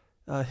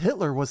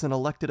 Hitler was an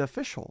elected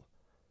official.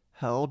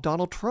 Hell,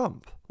 Donald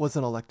Trump was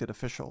an elected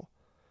official.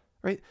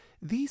 Right?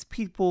 These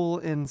people,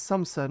 in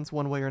some sense,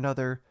 one way or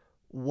another,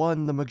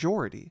 won the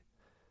majority.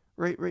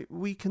 Right?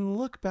 We can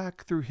look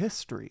back through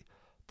history.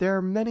 There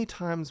are many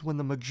times when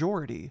the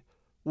majority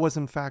was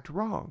in fact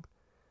wrong.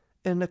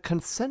 And a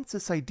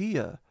consensus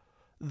idea,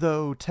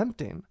 though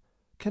tempting,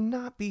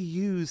 cannot be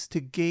used to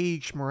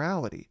gauge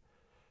morality.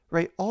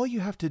 Right? All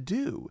you have to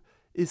do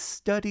is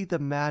study the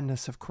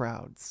madness of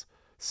crowds.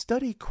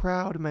 Study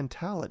crowd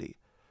mentality.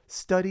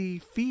 Study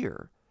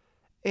fear.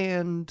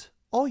 And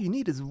all you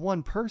need is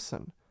one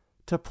person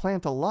to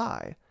plant a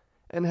lie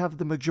and have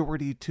the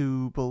majority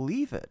to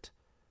believe it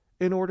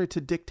in order to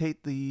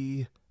dictate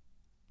the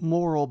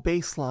moral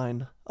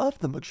baseline of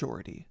the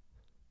majority.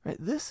 Right?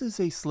 This is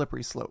a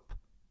slippery slope.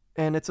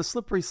 And it's a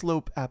slippery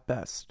slope at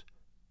best,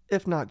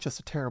 if not just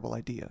a terrible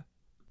idea.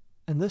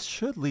 And this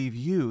should leave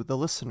you, the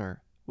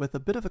listener, with a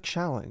bit of a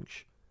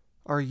challenge.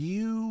 Are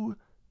you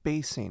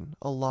basing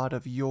a lot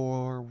of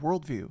your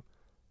worldview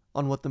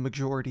on what the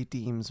majority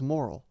deems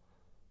moral?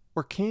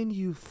 Or can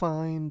you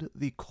find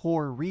the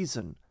core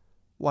reason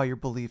why your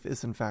belief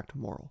is in fact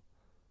moral?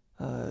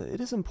 It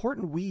is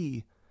important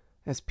we,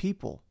 as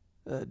people,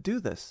 do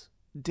this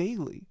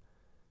daily.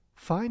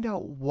 Find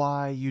out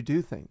why you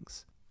do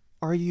things.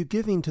 Are you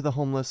giving to the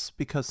homeless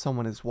because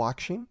someone is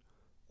watching?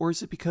 Or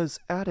is it because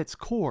at its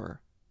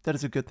core, that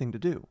is a good thing to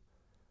do?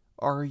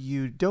 Are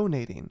you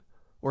donating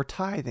or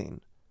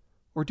tithing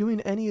or doing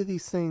any of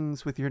these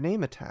things with your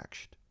name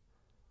attached?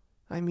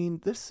 I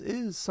mean, this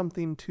is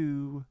something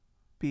to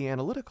be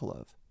analytical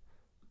of.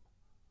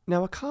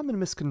 Now, a common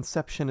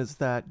misconception is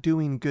that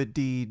doing good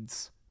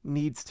deeds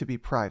needs to be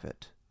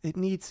private. It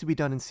needs to be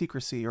done in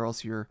secrecy or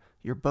else you're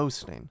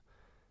boasting.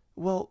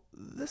 Well,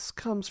 this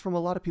comes from a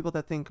lot of people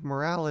that think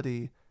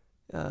morality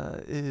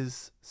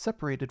is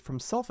separated from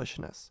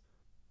selfishness.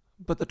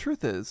 But the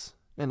truth is,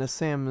 and as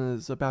Sam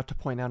is about to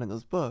point out in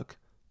this book,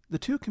 the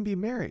two can be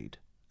married,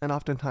 and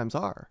oftentimes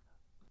are.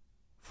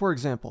 For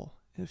example,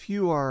 if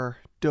you are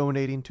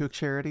donating to a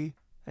charity,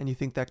 and you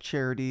think that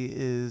charity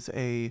is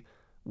a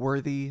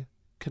worthy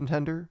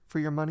contender for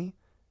your money,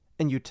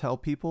 and you tell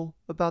people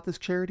about this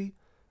charity,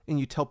 and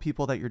you tell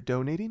people that you're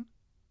donating,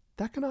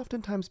 that can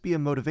oftentimes be a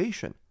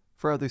motivation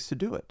for others to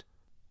do it.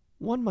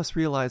 One must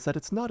realize that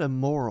it's not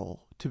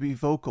immoral to be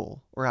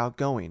vocal or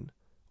outgoing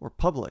or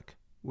public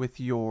with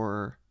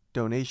your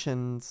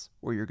donations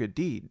or your good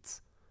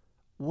deeds.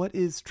 What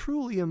is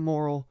truly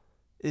immoral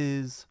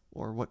is,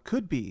 or what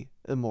could be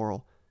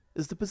immoral,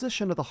 is the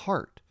position of the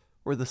heart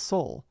or the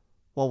soul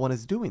while one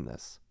is doing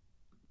this.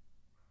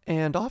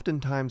 And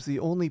oftentimes the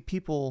only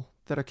people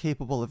that are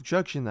capable of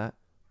judging that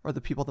are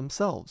the people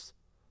themselves.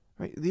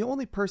 Right? The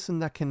only person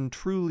that can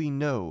truly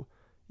know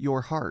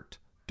your heart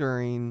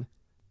during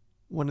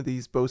one of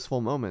these boastful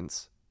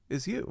moments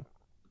is you.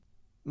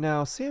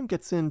 Now, Sam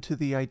gets into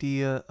the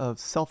idea of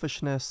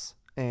selfishness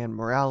and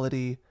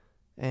morality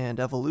and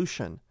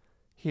evolution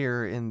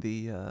here in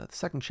the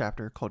second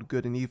chapter called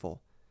Good and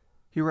Evil.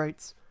 He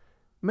writes,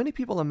 "Many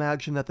people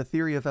imagine that the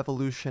theory of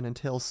evolution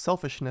entails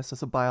selfishness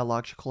as a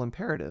biological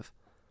imperative.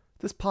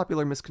 This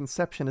popular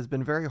misconception has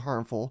been very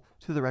harmful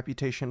to the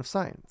reputation of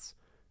science.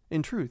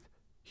 In truth,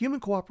 human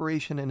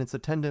cooperation and its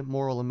attendant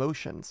moral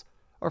emotions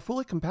are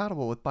fully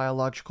compatible with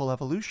biological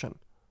evolution."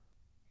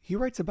 He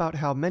writes about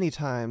how many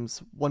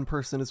times one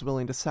person is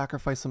willing to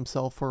sacrifice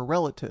himself for a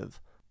relative.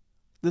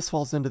 This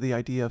falls into the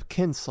idea of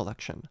kin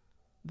selection,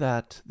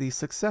 that the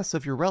success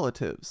of your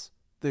relatives,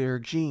 their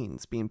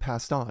genes being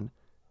passed on,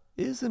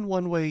 is in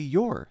one way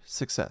your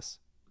success.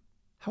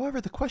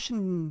 However, the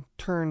question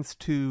turns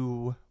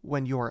to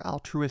when you are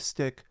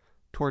altruistic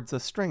towards a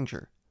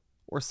stranger,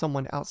 or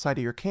someone outside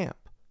of your camp.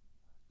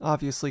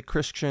 Obviously,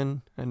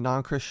 Christian and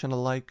non-Christian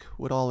alike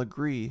would all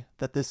agree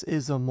that this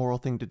is a moral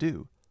thing to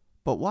do.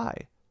 But why?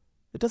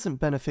 It doesn't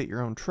benefit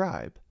your own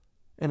tribe,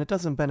 and it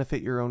doesn't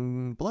benefit your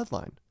own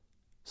bloodline.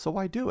 So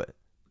why do it?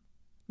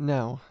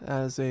 Now,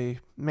 as a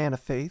man of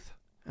faith,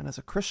 and as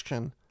a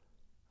Christian,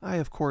 I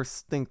of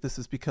course think this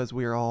is because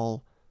we are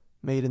all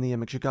made in the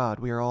image of God.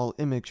 We are all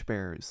image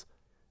bearers.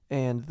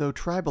 And though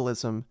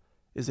tribalism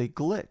is a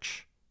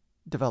glitch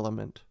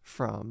development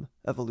from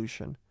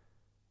evolution,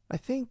 I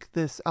think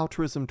this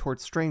altruism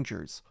towards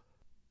strangers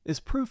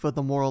is proof of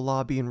the moral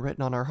law being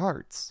written on our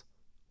hearts.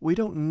 We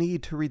don't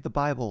need to read the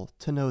Bible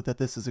to know that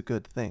this is a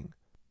good thing.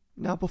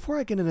 Now, before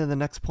I get into the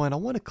next point, I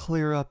want to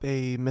clear up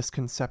a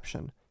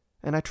misconception,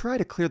 and I try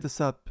to clear this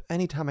up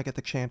anytime I get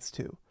the chance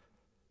to.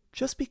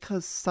 Just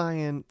because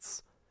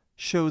science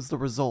shows the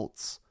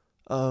results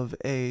of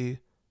a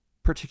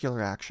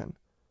particular action.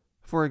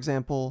 For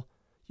example,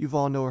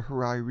 Yuval Noah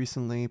Harari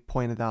recently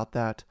pointed out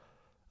that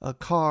a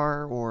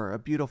car or a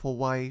beautiful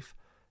wife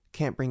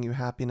can't bring you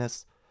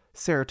happiness.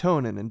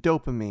 Serotonin and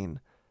dopamine,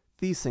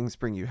 these things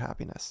bring you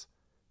happiness.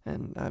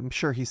 And I'm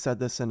sure he said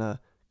this in a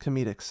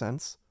comedic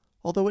sense,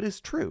 although it is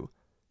true.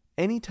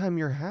 Anytime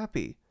you're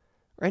happy,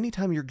 or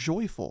anytime you're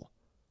joyful,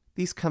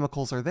 these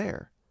chemicals are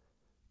there.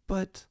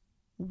 But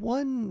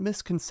one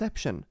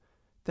misconception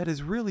that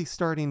is really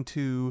starting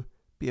to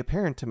be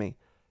apparent to me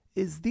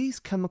is these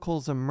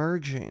chemicals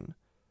emerging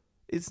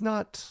is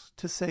not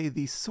to say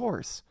the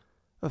source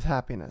of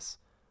happiness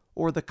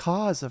or the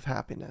cause of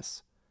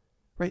happiness,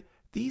 right?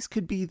 These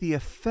could be the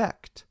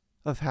effect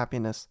of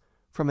happiness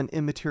from an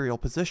immaterial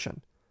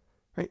position,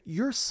 right?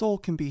 Your soul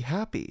can be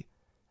happy,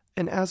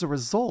 and as a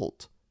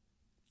result,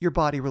 your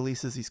body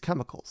releases these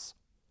chemicals.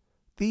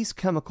 These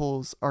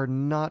chemicals are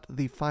not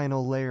the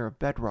final layer of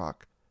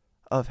bedrock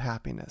of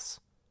happiness.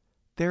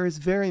 There is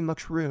very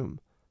much room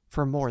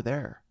for more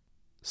there.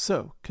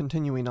 So,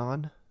 continuing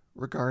on,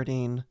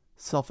 regarding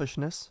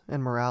selfishness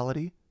and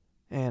morality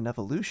and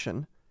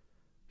evolution,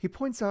 he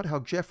points out how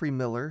Geoffrey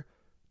Miller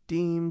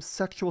deems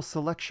sexual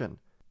selection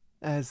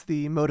as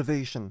the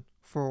motivation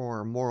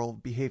for moral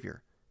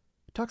behavior.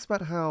 He talks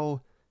about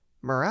how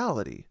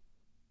morality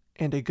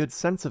and a good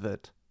sense of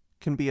it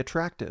can be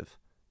attractive.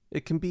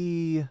 It can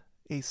be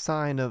a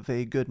sign of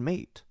a good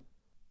mate.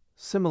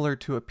 Similar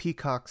to a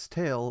peacock's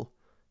tail,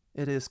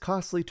 it is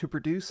costly to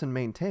produce and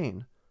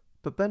maintain,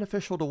 but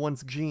beneficial to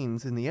one's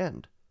genes in the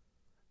end.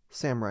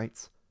 Sam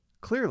writes,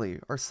 "Clearly,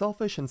 our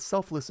selfish and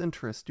selfless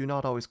interests do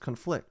not always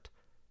conflict.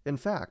 In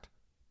fact,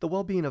 the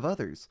well-being of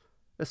others,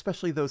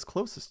 especially those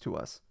closest to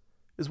us,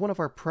 is one of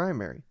our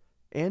primary,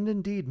 and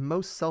indeed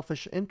most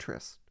selfish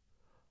interests.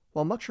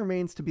 While much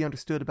remains to be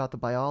understood about the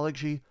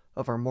biology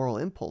of our moral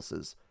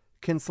impulses,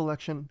 kin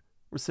selection,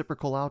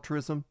 reciprocal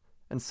altruism,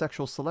 and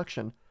sexual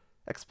selection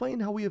explain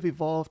how we have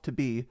evolved to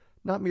be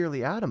not merely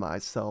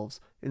atomized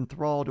selves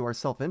enthralled to our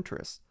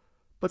self-interest,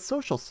 but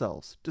social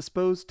selves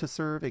disposed to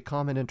serve a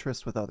common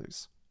interest with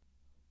others."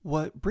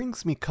 What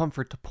brings me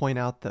comfort to point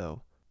out,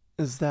 though,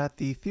 is that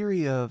the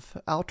theory of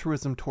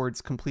altruism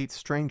towards complete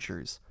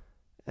strangers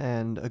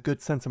and a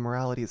good sense of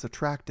morality is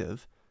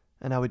attractive,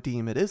 and I would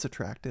deem it is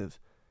attractive,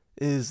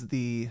 is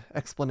the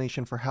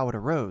explanation for how it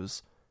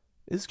arose,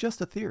 is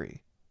just a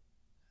theory.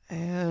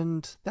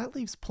 And that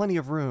leaves plenty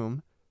of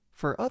room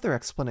for other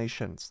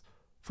explanations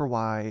for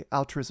why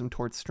altruism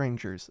towards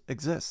strangers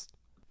exists.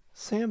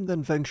 Sam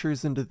then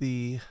ventures into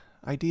the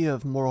idea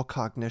of moral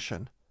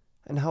cognition,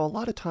 and how a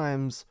lot of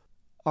times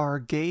our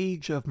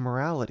gauge of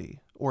morality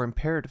or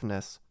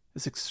imperativeness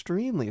is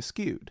extremely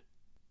skewed.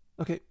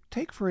 Okay,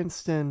 take for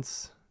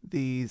instance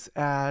these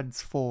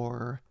ads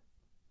for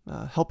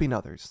helping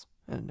others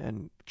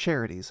and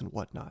charities and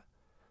whatnot.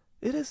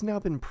 It has now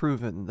been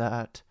proven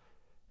that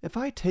if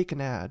I take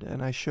an ad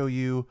and I show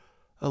you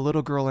a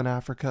little girl in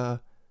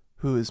Africa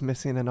who is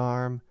missing an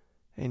arm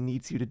and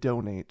needs you to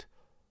donate,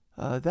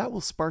 that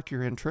will spark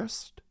your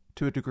interest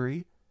to a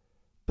degree.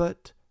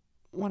 But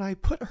when I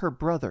put her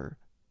brother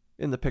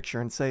in the picture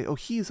and say, oh,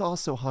 he's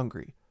also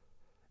hungry,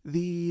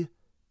 the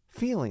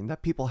feeling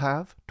that people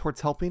have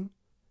towards helping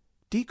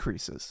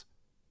decreases.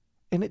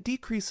 And it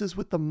decreases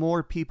with the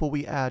more people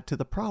we add to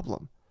the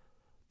problem.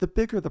 The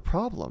bigger the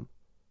problem,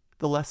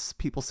 the less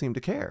people seem to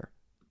care.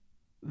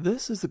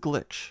 This is a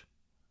glitch.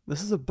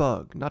 This is a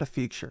bug, not a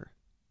feature,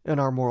 in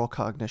our moral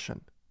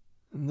cognition.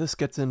 And this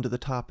gets into the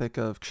topic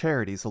of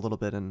charities a little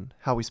bit and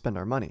how we spend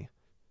our money.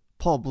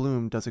 Paul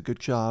Bloom does a good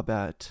job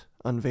at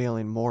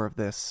unveiling more of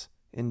this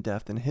in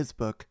depth in his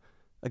book,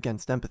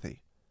 Against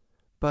Empathy.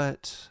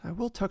 But I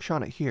will touch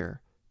on it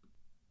here.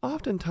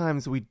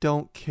 Oftentimes we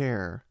don't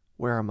care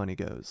where our money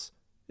goes.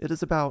 It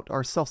is about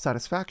our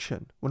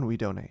self-satisfaction when we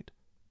donate.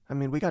 I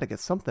mean, we got to get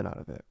something out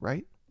of it,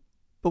 right?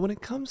 But when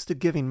it comes to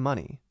giving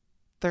money,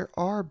 there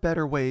are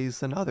better ways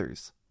than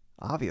others,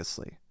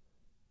 obviously.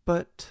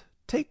 But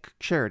take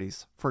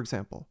charities, for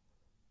example.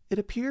 It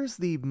appears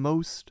the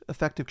most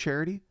effective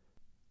charity,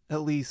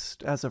 at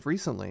least as of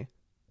recently,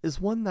 is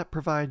one that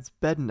provides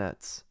bed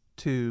nets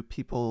to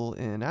people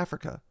in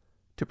Africa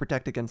to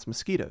protect against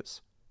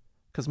mosquitoes,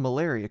 because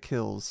malaria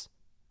kills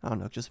I don't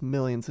know, just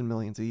millions and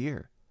millions a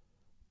year.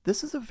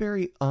 This is a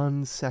very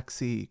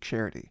unsexy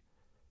charity.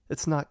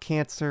 It's not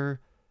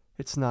cancer,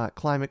 it's not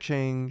climate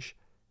change,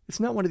 it's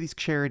not one of these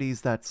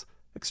charities that's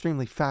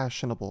extremely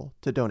fashionable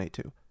to donate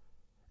to.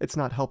 It's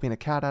not helping a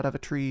cat out of a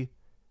tree,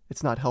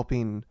 it's not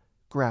helping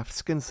graft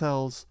skin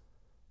cells,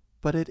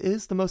 but it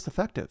is the most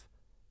effective.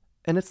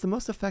 And it's the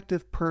most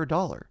effective per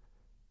dollar.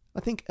 I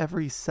think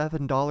every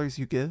 $7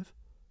 you give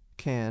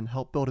can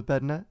help build a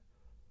bed net.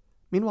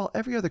 Meanwhile,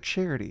 every other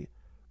charity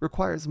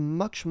requires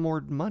much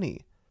more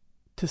money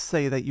to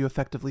say that you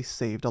effectively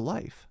saved a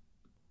life.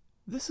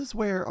 This is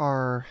where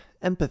our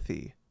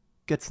empathy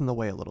gets in the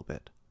way a little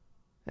bit.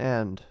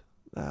 And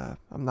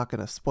I'm not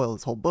going to spoil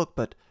this whole book,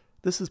 but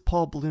this is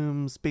Paul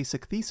Bloom's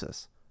basic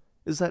thesis,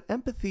 is that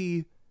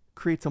empathy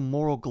creates a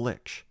moral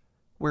glitch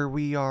where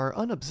we are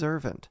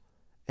unobservant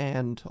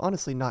and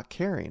honestly not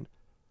caring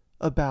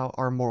about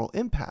our moral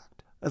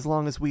impact as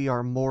long as we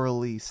are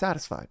morally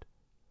satisfied.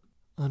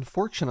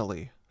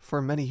 Unfortunately,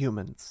 for many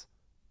humans,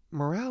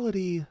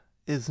 morality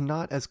is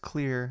not as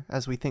clear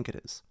as we think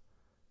it is.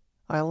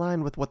 I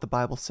align with what the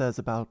Bible says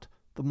about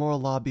the moral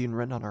law being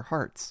written on our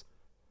hearts,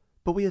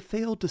 but we have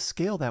failed to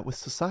scale that with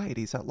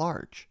societies at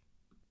large.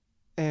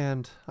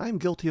 And I am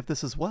guilty of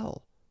this as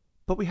well,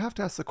 but we have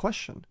to ask the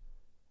question,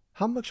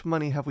 how much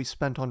money have we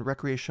spent on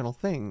recreational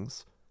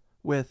things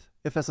with,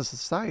 if as a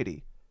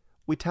society,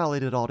 we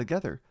tallied it all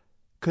together,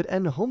 could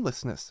end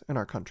homelessness in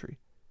our country,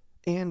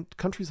 and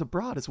countries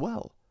abroad as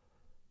well?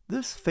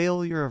 This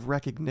failure of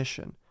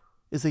recognition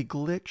is a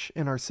glitch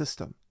in our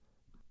system.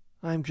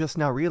 I'm just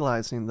now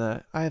realizing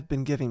that I have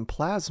been giving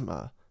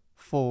plasma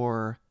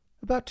for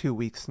about 2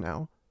 weeks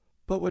now,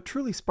 but what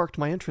truly sparked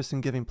my interest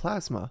in giving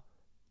plasma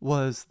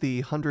was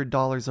the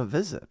 $100 a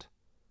visit.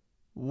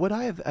 Would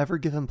I have ever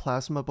given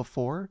plasma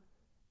before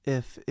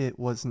if it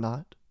was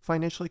not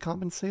financially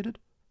compensated?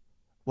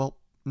 Well,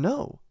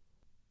 no.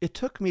 It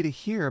took me to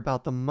hear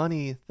about the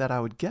money that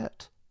I would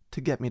get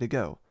me to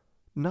go,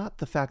 not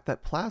the fact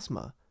that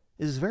plasma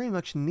is very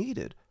much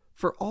needed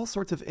for all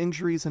sorts of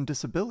injuries and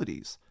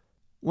disabilities.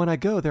 When I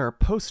go, there are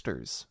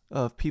posters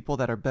of people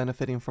that are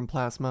benefiting from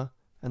plasma,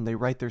 and they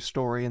write their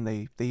story and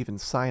they even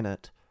sign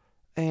it.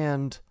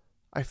 And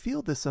I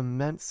feel this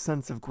immense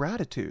sense of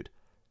gratitude.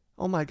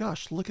 Oh my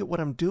gosh, look at what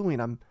I'm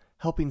doing. I'm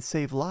helping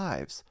save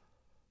lives.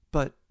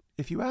 But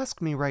if you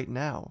ask me right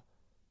now,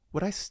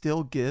 would I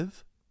still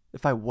give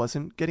if I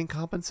wasn't getting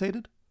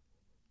compensated?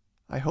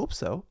 I hope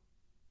so.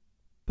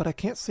 But I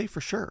can't say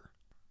for sure.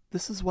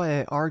 This is why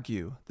I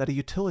argue that a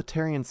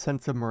utilitarian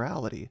sense of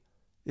morality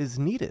is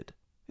needed.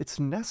 It's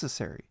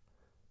necessary.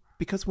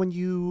 Because when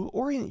you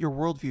orient your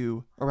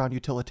worldview around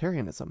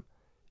utilitarianism,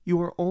 you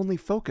are only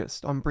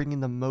focused on bringing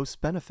the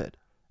most benefit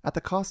at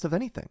the cost of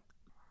anything.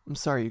 I'm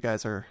sorry you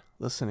guys are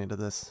listening to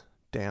this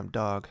damn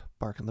dog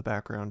bark in the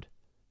background.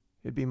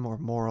 It'd be more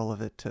moral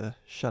of it to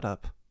shut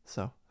up,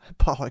 so I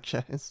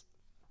apologize.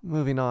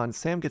 Moving on,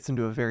 Sam gets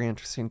into a very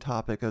interesting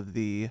topic of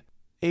the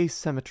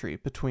asymmetry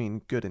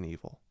between good and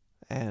evil,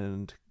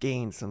 and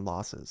gains and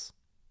losses.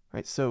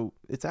 Right, so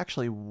it's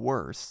actually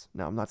worse.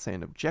 Now, I'm not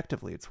saying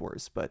objectively it's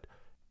worse, but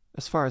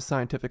as far as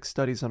scientific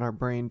studies on our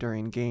brain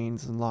during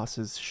gains and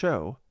losses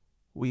show,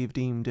 we've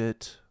deemed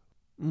it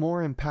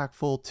more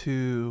impactful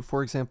to,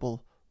 for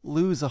example,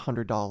 lose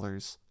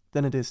 $100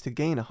 than it is to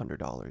gain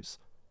 $100.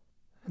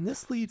 And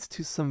this leads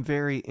to some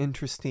very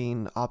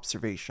interesting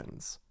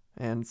observations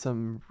and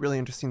some really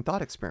interesting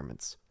thought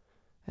experiments.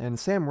 And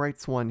Sam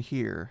writes one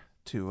here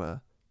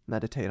to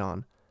meditate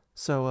on,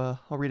 so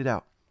I'll read it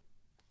out.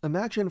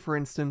 Imagine, for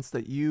instance,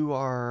 that you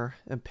are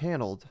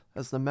impaneled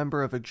as the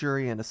member of a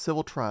jury in a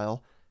civil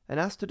trial and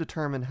asked to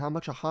determine how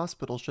much a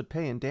hospital should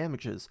pay in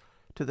damages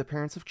to the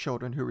parents of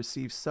children who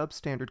receive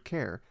substandard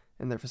care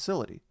in their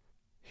facility.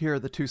 Here are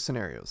the two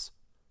scenarios.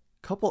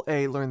 Couple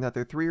A learned that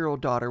their 3-year-old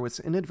daughter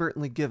was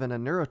inadvertently given a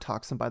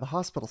neurotoxin by the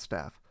hospital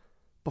staff.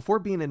 Before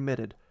being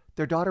admitted,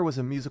 their daughter was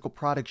a musical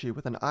prodigy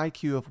with an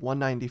IQ of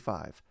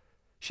 195.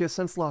 She has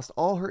since lost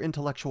all her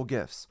intellectual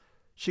gifts.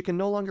 She can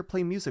no longer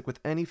play music with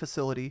any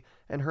facility,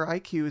 and her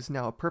IQ is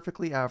now a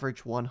perfectly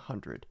average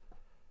 100.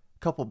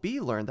 Couple B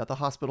learned that the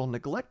hospital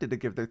neglected to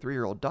give their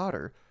 3-year-old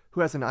daughter,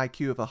 who has an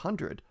IQ of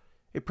 100,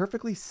 a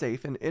perfectly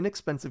safe and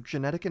inexpensive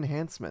genetic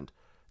enhancement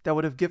that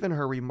would have given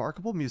her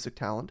remarkable music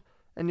talent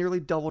and nearly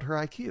doubled her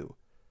IQ.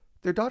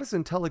 Their daughter's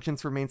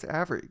intelligence remains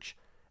average,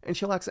 and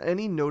she lacks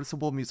any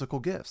noticeable musical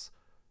gifts.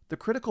 The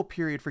critical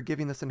period for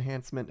giving this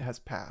enhancement has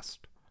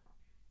passed.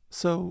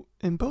 So,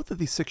 in both of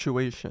these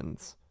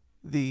situations,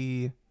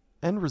 the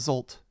end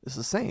result is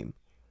the same,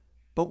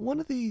 but one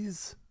of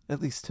these,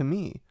 at least to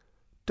me,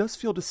 does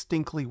feel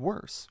distinctly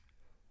worse,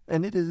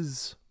 and it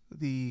is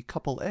the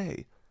couple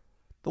A,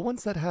 the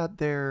ones that had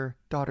their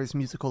daughter's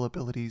musical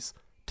abilities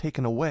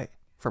taken away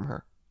from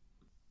her.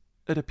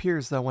 It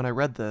appears that when I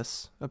read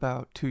this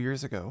about 2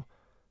 years ago,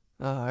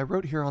 I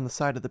wrote here on the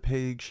side of the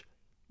page,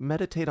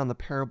 meditate on the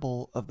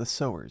parable of the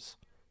sowers,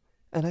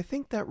 and I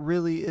think that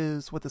really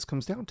is what this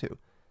comes down to,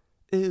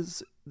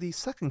 is the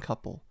second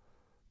couple,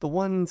 the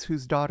ones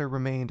whose daughter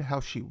remained how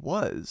she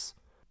was,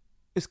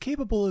 is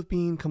capable of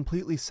being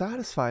completely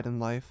satisfied in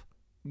life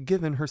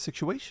given her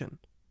situation.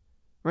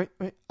 Right?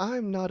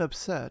 I'm not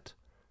upset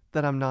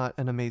that I'm not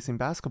an amazing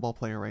basketball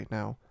player right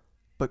now,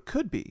 but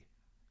could be,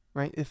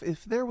 right?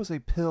 If there was a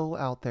pill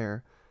out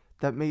there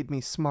that made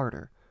me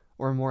smarter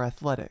or more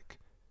athletic,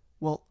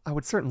 well, I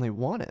would certainly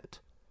want it.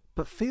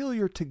 But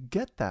failure to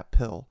get that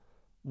pill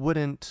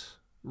wouldn't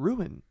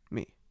ruin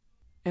me.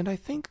 And I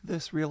think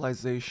this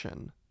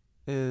realization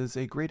is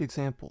a great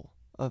example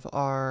of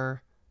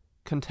our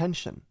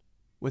contention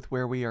with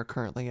where we are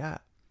currently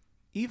at.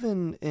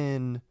 Even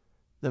in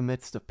the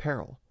midst of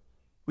peril,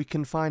 we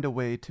can find a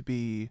way to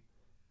be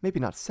maybe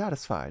not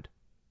satisfied,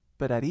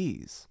 but at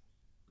ease.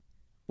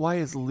 Why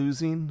is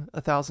losing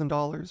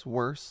 $1,000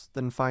 worse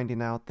than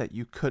finding out that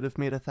you could have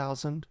made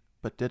 $1,000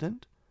 but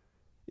didn't?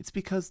 It's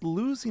because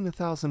losing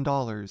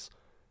 $1,000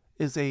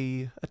 is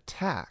a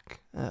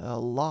attack, a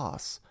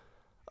loss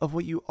of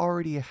what you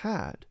already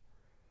had.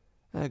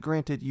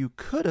 Granted, you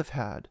could have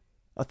had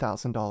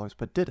 $1,000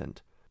 but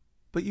didn't,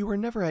 but you were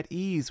never at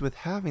ease with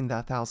having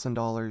that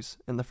 $1,000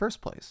 in the first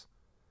place.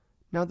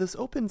 Now, this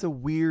opens a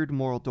weird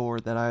moral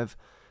door that I've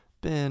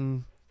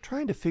been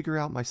trying to figure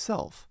out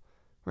myself,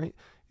 right?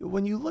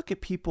 When you look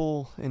at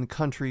people in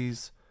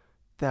countries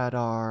that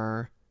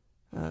are,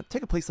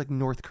 take a place like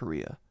North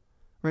Korea,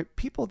 right?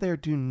 People there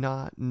do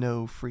not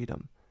know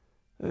freedom.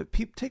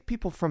 Take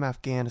people from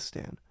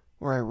Afghanistan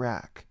or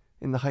Iraq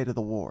in the height of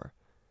the war.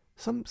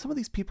 Some of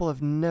these people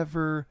have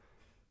never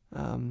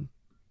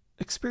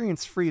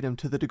experienced freedom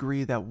to the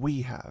degree that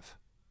we have,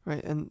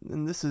 right?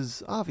 And this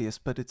is obvious,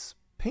 but it's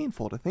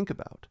painful to think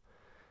about.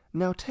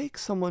 Now take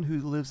someone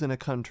who lives in a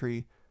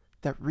country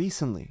that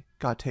recently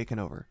got taken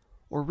over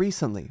or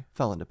recently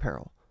fell into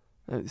peril.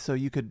 So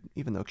you could,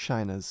 even though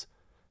China's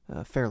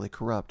fairly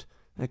corrupt,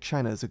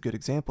 China is a good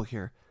example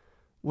here.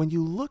 When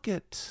you look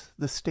at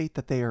the state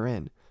that they are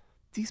in,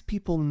 these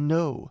people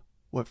know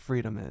what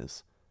freedom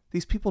is.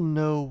 These people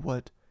know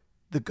what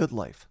the good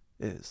life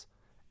is,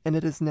 and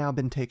it has now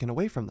been taken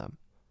away from them.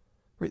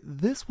 Right?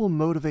 This will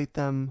motivate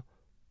them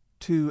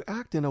to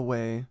act in a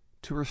way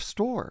to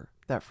restore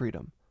that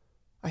freedom.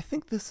 I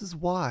think this is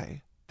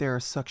why there are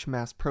such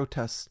mass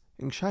protests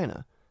in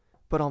China,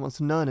 but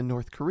almost none in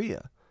North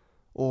Korea,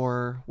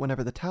 or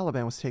whenever the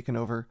Taliban was taken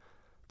over,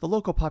 the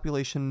local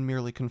population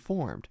merely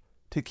conformed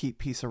to keep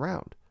peace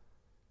around.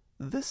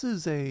 This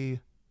is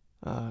a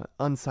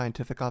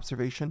unscientific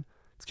observation.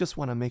 It's just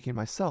one I'm making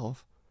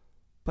myself,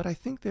 but I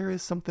think there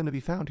is something to be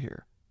found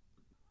here.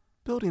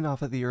 Building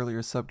off of the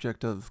earlier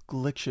subject of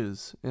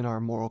glitches in our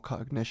moral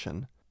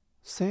cognition,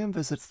 Sam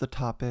visits the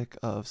topic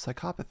of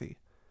psychopathy.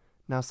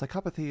 Now,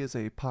 psychopathy is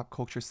a pop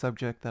culture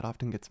subject that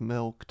often gets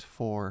milked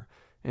for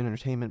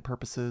entertainment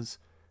purposes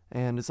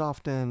and is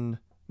often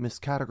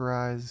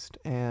miscategorized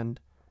and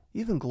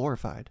even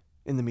glorified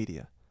in the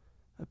media.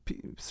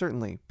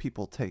 Certainly,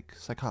 people take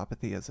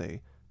psychopathy as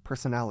a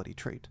personality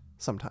trait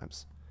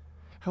sometimes.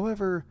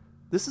 However,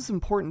 this is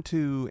important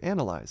to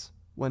analyze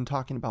when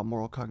talking about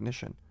moral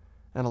cognition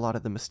and a lot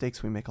of the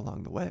mistakes we make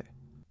along the way.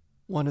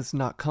 One is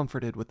not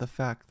comforted with the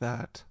fact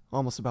that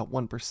almost about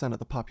 1% of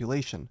the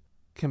population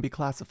can be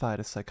classified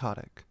as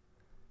psychotic.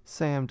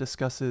 Sam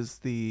discusses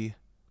the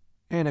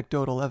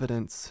anecdotal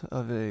evidence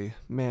of a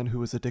man who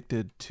was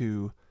addicted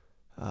to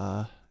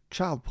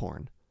child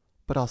porn,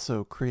 but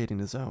also creating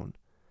his own.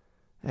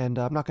 And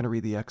I'm not going to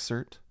read the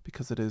excerpt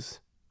because it is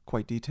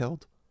quite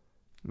detailed.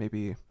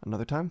 Maybe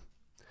another time.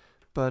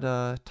 But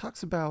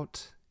talks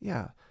about,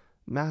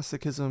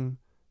 masochism,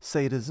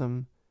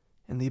 sadism,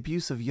 and the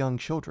abuse of young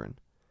children.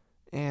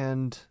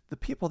 And the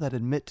people that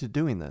admit to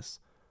doing this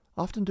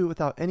often do it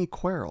without any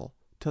quarrel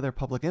to their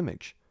public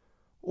image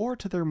or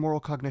to their moral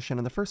cognition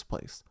in the first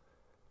place.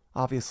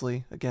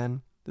 Obviously,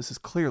 again, this is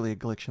clearly a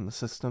glitch in the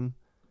system.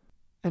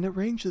 And it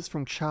ranges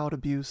from child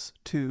abuse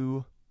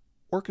to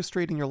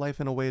orchestrating your life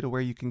in a way to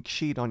where you can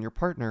cheat on your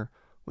partner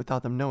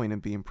without them knowing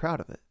and being proud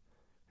of it.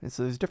 And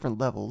so there's different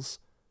levels.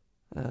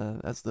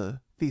 As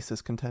the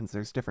thesis contends,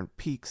 there's different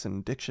peaks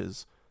and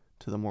ditches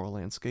to the moral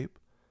landscape.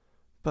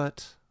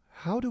 But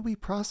how do we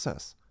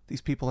process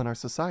these people in our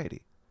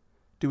society?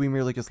 Do we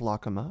merely just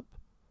lock them up?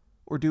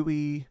 Or do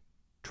we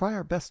try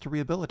our best to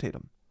rehabilitate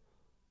them?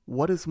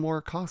 What is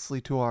more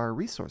costly to our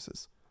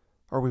resources?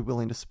 Are we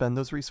willing to spend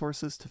those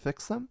resources to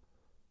fix them?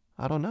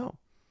 I don't know.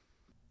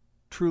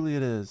 Truly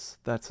it is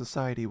that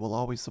society will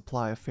always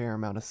supply a fair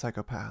amount of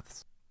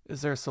psychopaths.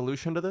 Is there a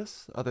solution to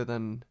this other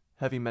than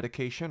heavy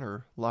medication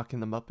or locking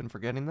them up and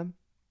forgetting them?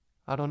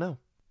 I don't know.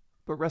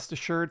 But rest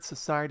assured,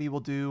 society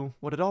will do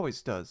what it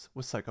always does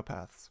with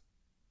psychopaths.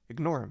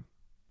 Ignore them.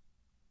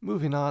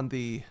 Moving on,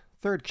 the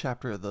third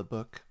chapter of the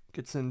book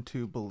gets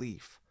into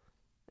belief.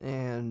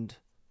 And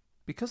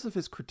because of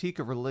his critique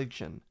of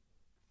religion,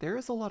 there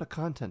is a lot of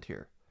content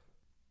here.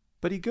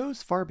 But he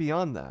goes far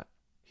beyond that.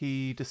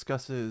 He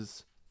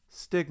discusses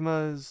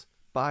stigmas,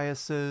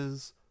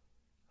 biases,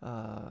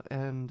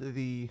 and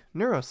the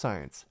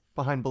neuroscience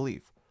behind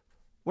belief.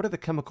 What are the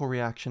chemical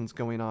reactions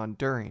going on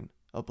during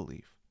a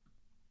belief?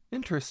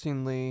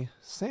 Interestingly,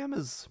 Sam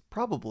is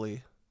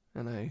probably,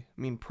 and I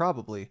mean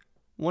probably,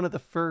 one of the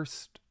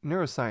first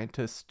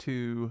neuroscientists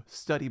to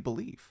study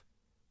belief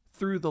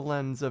through the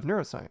lens of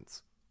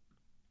neuroscience.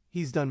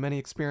 He's done many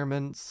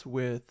experiments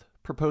with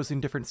proposing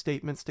different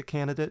statements to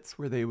candidates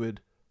where they would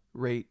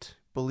rate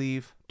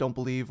believe, don't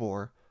believe,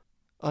 or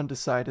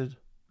undecided.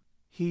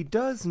 He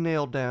does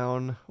nail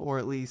down, or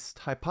at least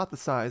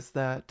hypothesize,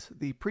 that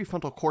the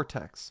prefrontal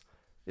cortex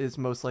is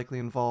most likely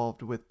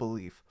involved with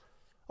belief,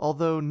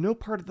 although no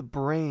part of the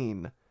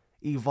brain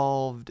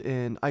evolved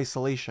in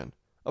isolation,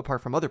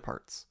 apart from other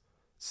parts.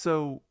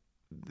 So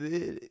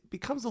it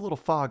becomes a little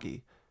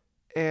foggy,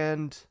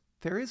 and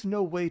there is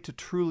no way to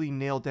truly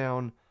nail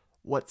down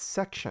what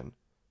section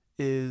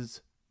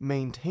is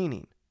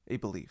maintaining a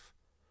belief.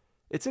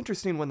 It's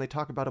interesting when they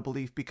talk about a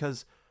belief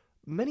because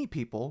many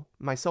people,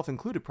 myself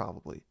included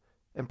probably,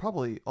 and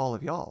probably all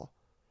of y'all,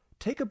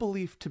 take a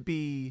belief to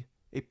be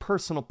a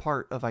personal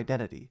part of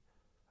identity.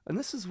 And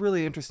this is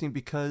really interesting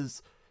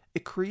because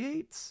it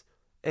creates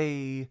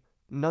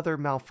another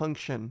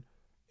malfunction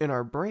in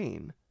our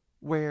brain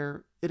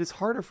where it is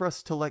harder for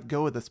us to let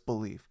go of this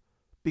belief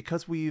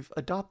because we've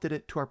adopted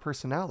it to our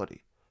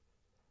personality.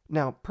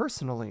 Now,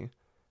 personally,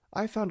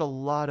 I found a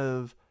lot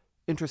of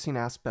interesting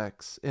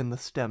aspects in the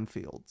STEM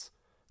fields,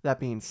 that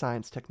being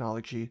science,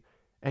 technology,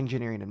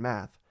 engineering, and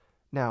math.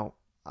 Now,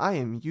 I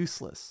am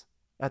useless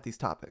at these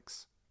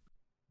topics,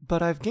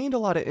 but I've gained a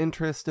lot of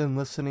interest in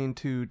listening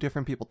to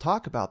different people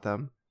talk about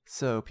them.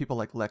 So people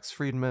like Lex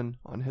Friedman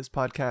on his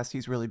podcast,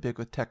 he's really big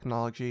with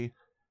technology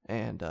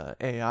and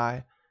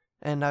AI.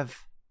 And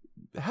I've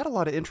had a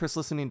lot of interest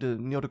listening to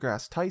Neil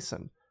deGrasse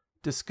Tyson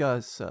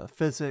discuss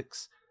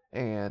physics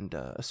and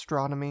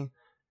astronomy.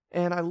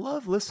 And I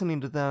love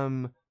listening to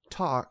them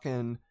talk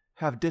and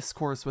have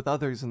discourse with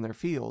others in their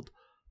field,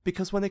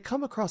 because when they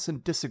come across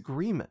in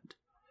disagreement,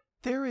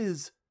 there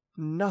is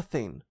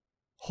nothing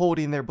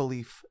holding their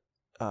belief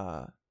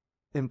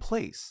in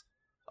place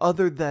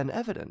other than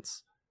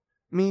evidence.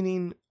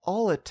 Meaning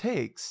all it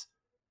takes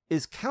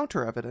is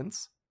counter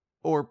evidence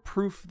or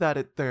proof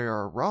that they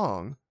are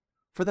wrong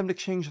for them to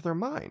change their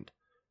mind.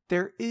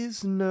 There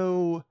is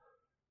no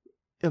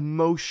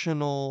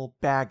emotional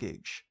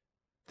baggage.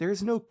 There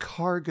is no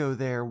cargo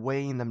there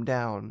weighing them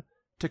down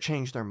to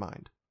change their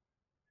mind.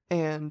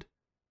 And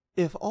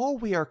if all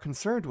we are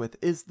concerned with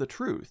is the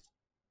truth,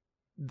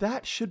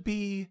 that should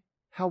be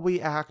how we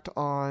act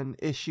on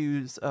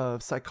issues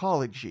of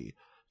psychology,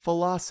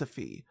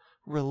 philosophy,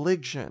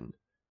 religion,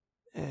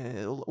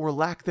 or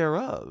lack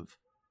thereof.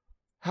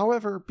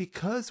 However,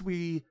 because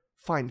we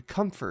find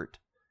comfort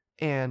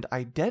and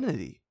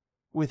identity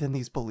within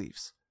these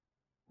beliefs,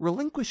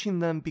 relinquishing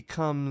them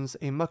becomes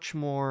a much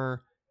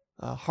more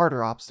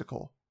harder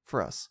obstacle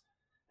for us.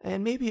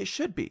 And maybe it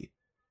should be.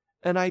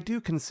 And I do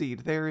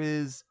concede there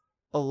is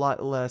a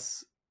lot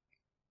less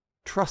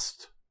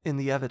trust in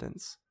the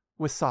evidence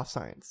with soft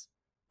science.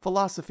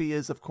 Philosophy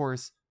is, of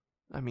course,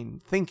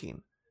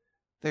 thinking.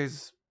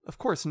 There's, of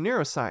course,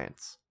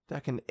 neuroscience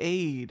that can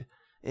aid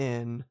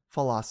in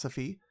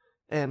philosophy.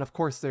 And, of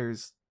course,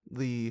 there's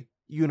the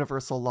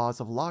universal laws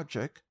of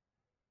logic.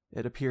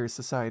 It appears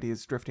society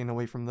is drifting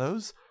away from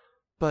those,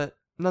 but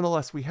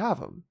nonetheless we have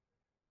them.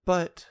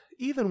 But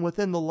even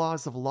within the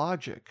laws of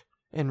logic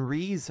and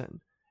reason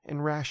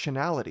and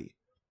rationality,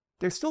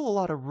 there's still a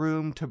lot of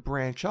room to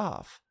branch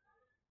off.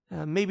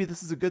 Maybe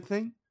this is a good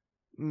thing.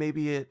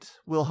 Maybe it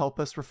will help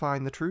us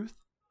refine the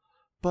truth.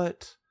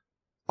 But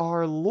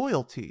our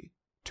loyalty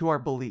to our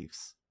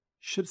beliefs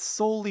should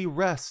solely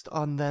rest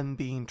on them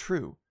being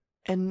true,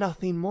 and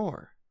nothing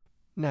more.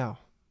 Now,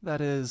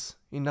 that is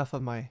enough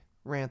of my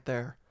rant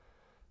there.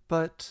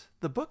 But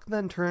the book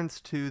then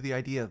turns to the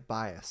idea of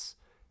bias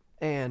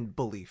and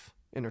belief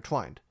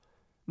intertwined.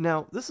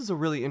 Now, this is a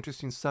really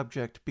interesting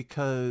subject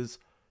because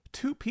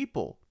two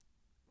people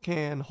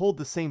can hold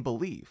the same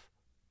belief,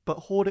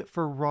 but hold it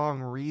for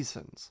wrong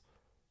reasons.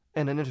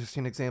 And an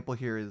interesting example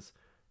here is,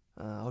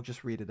 I'll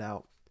just read it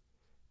out.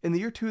 In the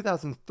year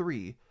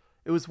 2003,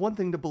 it was one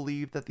thing to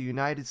believe that the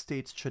United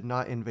States should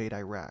not invade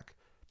Iraq,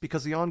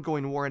 because the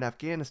ongoing war in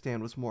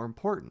Afghanistan was more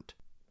important.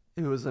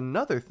 It was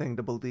another thing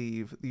to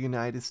believe the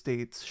United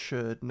States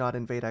should not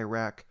invade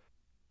Iraq,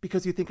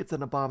 because you think it's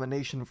an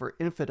abomination for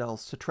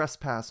infidels to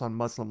trespass on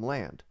Muslim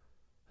land.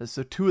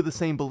 So two of the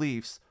same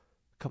beliefs,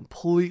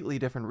 completely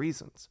different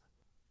reasons.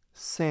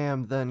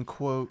 Sam then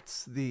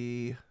quotes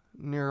the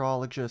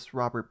neurologist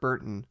Robert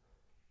Burton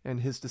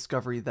and his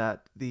discovery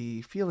that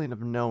the feeling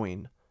of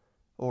knowing,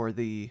 or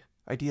the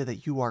idea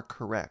that you are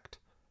correct,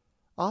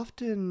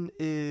 often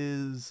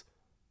is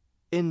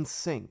in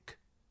sync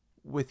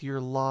with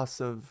your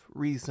loss of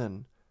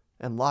reason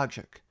and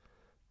logic.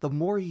 The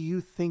more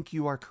you think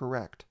you are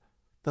correct,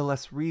 the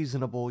less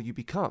reasonable you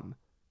become,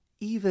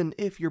 even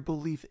if your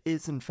belief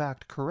is in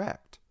fact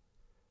correct.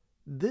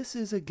 This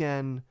is,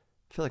 again,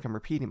 I feel like I'm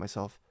repeating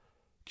myself,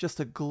 just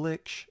a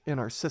glitch in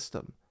our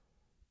system.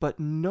 But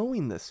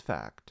knowing this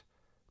fact,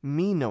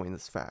 me knowing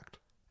this fact,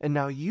 and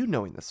now you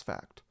knowing this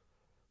fact,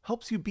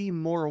 helps you be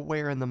more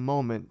aware in the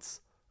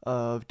moments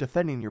of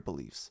defending your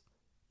beliefs,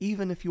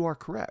 even if you are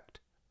correct.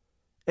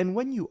 And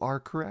when you are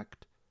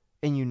correct,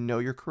 and you know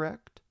you're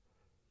correct,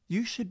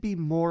 you should be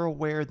more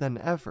aware than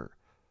ever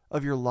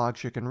of your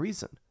logic and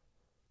reason.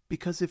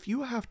 Because if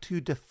you have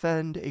to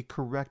defend a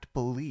correct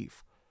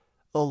belief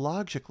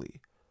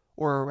illogically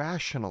or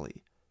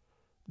irrationally,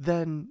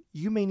 then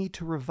you may need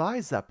to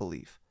revise that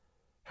belief.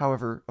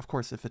 However, of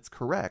course, if it's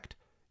correct,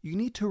 you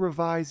need to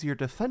revise your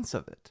defense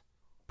of it.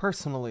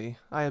 Personally,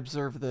 I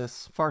observe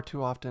this far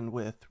too often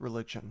with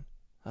religion.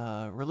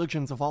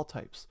 Religions of all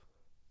types.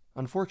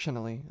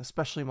 Unfortunately,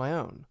 especially my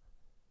own.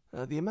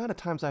 The amount of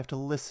times I have to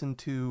listen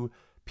to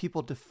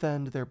people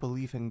defend their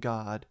belief in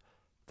God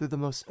through the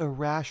most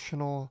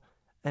irrational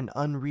and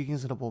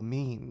unreasonable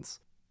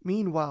means.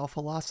 Meanwhile,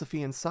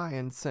 philosophy and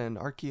science and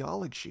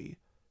archaeology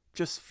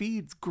just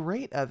feeds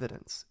great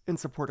evidence in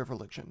support of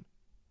religion.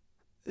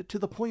 To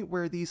the point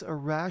where these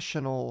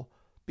irrational,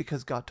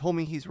 because God told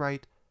me he's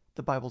right,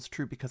 the Bible's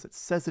true because it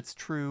says it's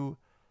true,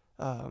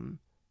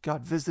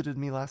 God visited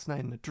me last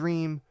night in a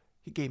dream,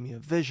 he gave me a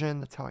vision,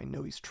 that's how I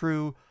know he's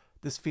true,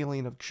 this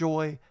feeling of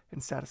joy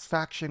and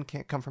satisfaction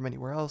can't come from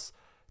anywhere else.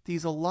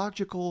 These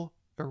illogical,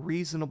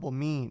 unreasonable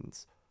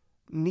means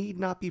need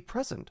not be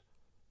present.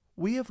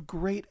 We have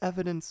great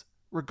evidence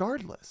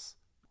regardless.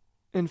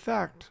 In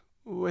fact,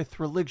 with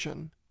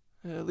religion,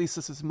 at least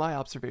this is my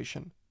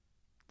observation,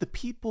 the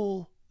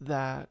people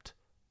that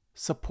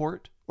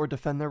support or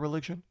defend their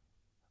religion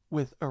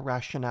with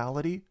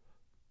irrationality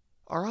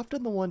are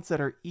often the ones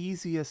that are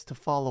easiest to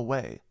fall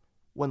away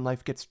when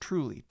life gets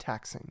truly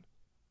taxing.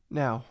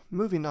 Now,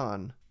 moving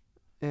on,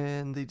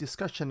 in the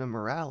discussion of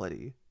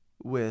morality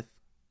with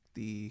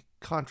the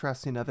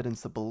contrasting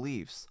evidence of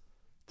beliefs,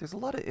 there's a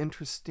lot of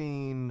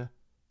interesting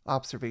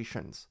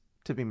observations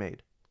to be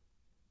made.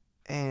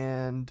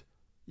 And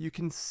you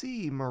can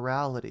see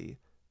morality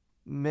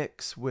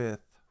mix with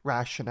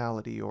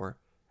rationality or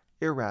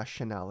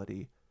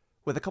irrationality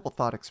with a couple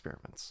thought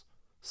experiments.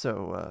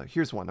 So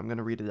here's one. I'm going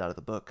to read it out of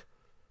the book.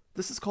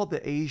 This is called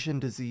the Asian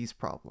disease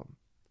problem.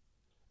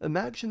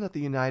 Imagine that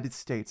the United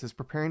States is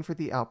preparing for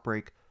the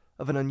outbreak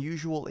of an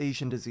unusual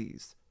Asian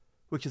disease,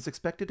 which is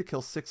expected to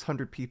kill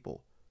 600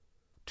 people.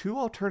 2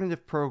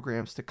 alternative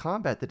programs to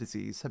combat the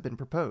disease have been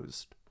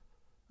proposed.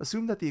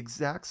 Assume that the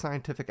exact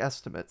scientific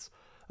estimates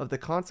of the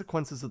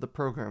consequences of the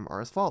program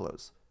are as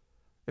follows.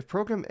 If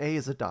Program A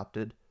is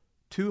adopted,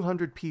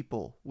 200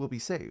 people will be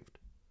saved.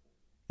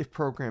 If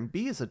Program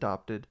B is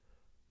adopted,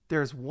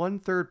 there's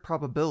 1/3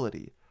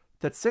 probability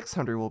that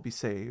 600 will be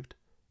saved,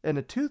 and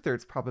a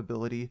 2/3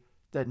 probability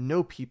that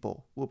no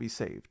people will be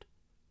saved.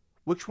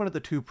 Which one of the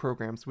 2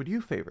 programs would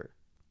you favor?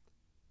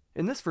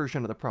 In this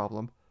version of the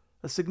problem,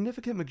 a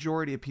significant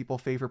majority of people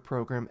favor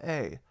Program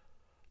A.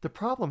 The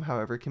problem,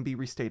 however, can be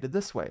restated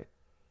this way.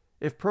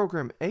 If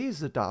Program A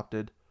is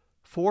adopted,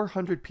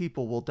 400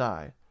 people will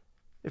die.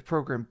 If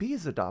Program B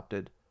is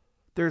adopted,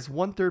 there's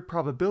 1/3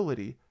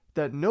 probability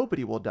that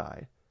nobody will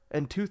die,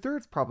 and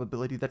 2/3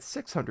 probability that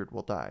 600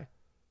 will die.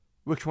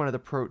 Which one of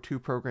the 2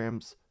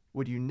 programs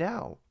would you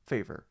now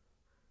favor?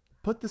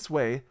 Put this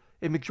way,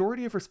 a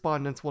majority of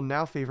respondents will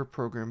now favor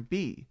Program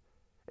B,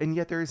 and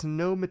yet there is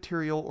no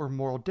material or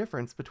moral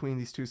difference between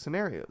these 2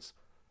 scenarios,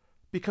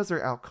 because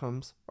their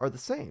outcomes are the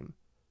same.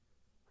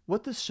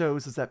 What this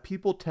shows is that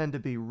people tend to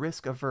be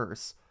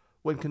risk-averse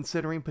when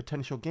considering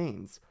potential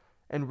gains,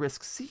 and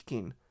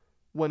risk-seeking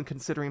when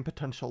considering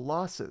potential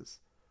losses.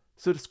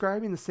 So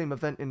describing the same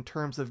event in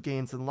terms of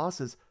gains and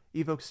losses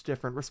evokes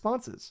different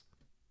responses.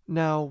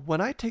 Now,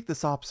 when I take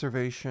this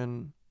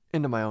observation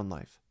into my own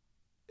life,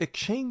 it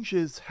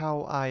changes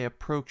how I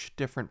approach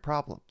different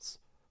problems.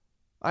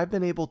 I've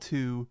been able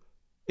to,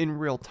 in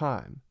real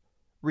time,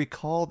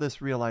 recall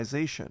this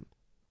realization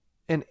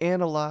and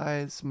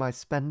analyze my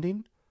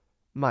spending,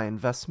 my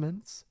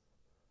investments,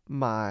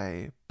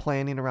 my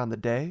planning around the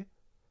day.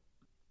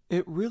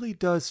 It really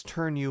does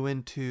turn you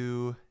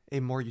into a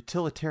more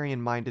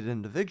utilitarian-minded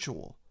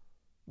individual,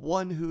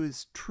 one who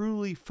is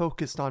truly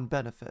focused on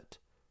benefit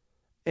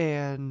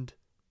and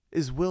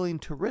is willing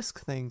to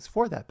risk things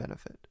for that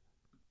benefit.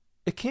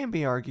 It can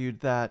be argued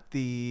that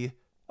the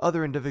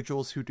other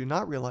individuals who do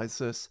not realize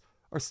this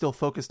are still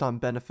focused on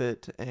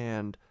benefit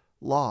and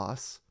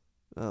loss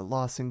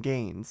and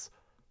gains,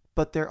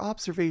 but their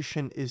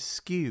observation is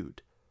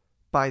skewed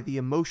by the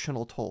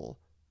emotional toll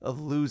of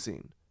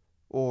losing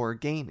or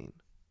gaining.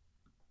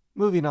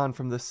 Moving on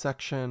from this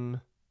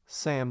section,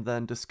 Sam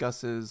then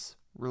discusses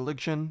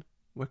religion,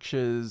 which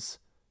is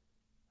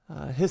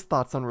his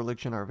thoughts on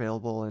religion are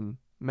available in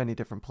many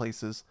different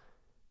places,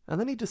 and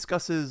then he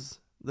discusses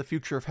the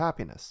future of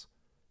happiness,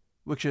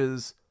 which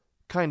is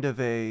kind of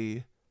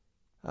a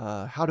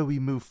how do we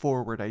move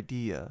forward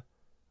idea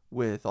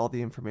with all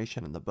the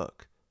information in the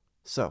book.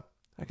 So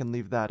I can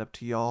leave that up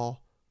to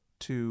y'all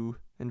to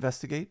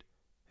investigate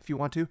if you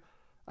want to.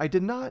 I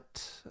did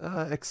not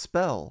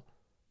expel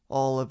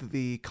all of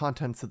the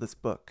contents of this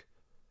book.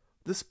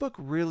 This book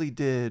really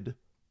did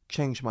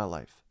change my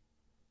life.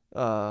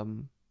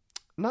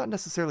 Not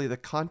necessarily the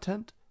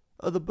content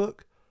of the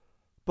book,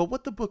 but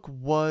what the book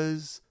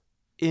was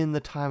in the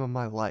time of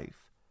my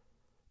life.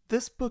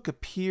 This book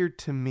appeared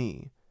to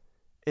me,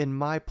 in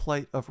my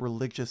plight of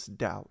religious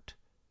doubt,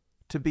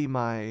 to be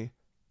my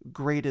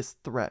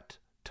greatest threat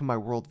to my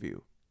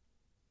worldview.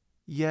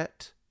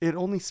 Yet, it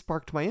only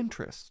sparked my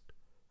interest.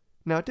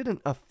 Now, it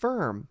didn't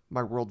affirm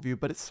my worldview,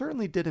 but it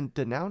certainly didn't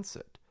denounce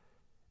it.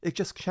 It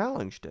just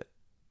challenged it.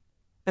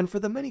 And for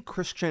the many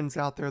Christians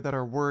out there that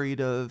are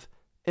worried of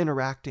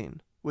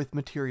interacting with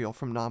material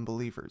from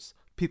non-believers,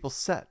 people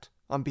set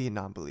on being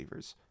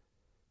non-believers,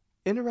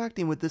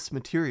 interacting with this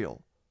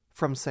material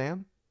from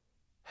Sam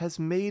has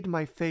made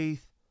my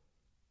faith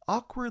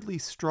awkwardly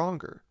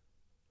stronger.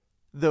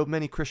 Though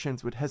many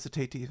Christians would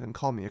hesitate to even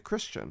call me a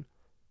Christian,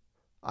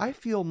 I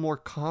feel more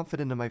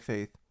confident in my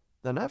faith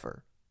than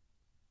ever.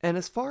 And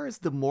as far as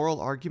the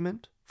moral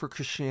argument for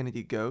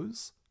Christianity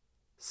goes,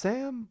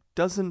 Sam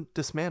doesn't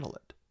dismantle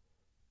it.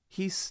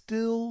 He's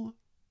still,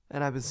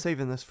 and I've been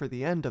saving this for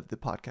the end of the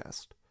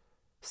podcast,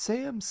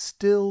 Sam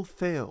still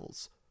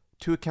fails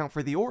to account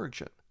for the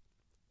origin.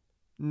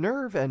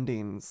 Nerve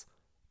endings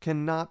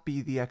cannot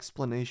be the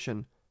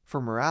explanation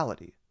for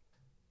morality.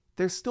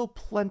 There's still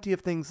plenty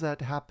of things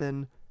that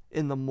happen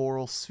in the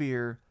moral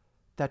sphere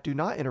that do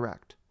not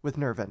interact with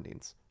nerve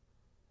endings.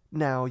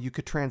 Now, you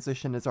could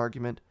transition his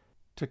argument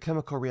to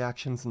chemical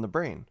reactions in the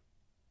brain,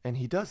 and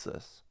he does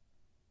this.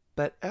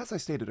 But as I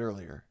stated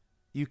earlier,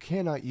 you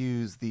cannot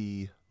use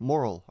the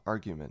moral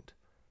argument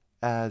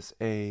as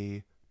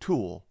a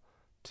tool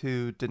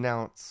to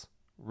denounce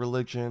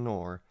religion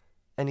or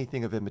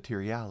anything of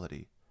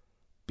immateriality,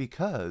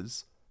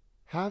 because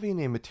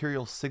having a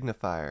material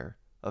signifier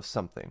of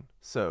something,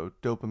 so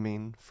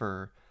dopamine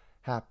for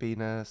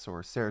happiness,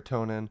 or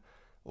serotonin,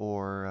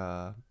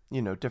 or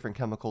different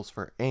chemicals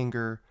for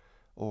anger,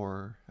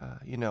 or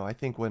I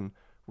think when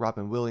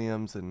Robin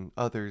Williams and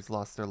others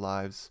lost their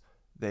lives,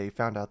 they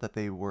found out that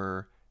they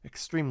were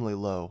extremely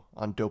low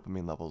on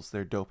dopamine levels.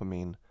 Their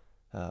dopamine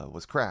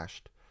was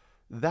crashed.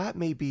 That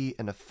may be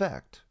an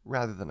effect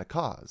rather than a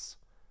cause,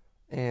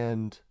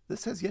 and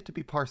this has yet to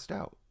be parsed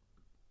out.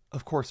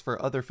 Of course,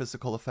 for other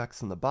physical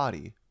effects in the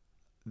body,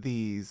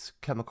 these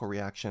chemical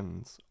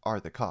reactions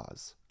are the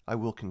cause, I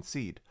will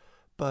concede,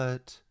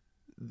 but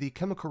the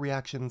chemical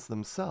reactions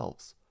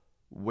themselves,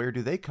 where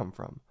do they come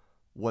from?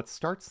 What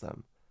starts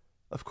them?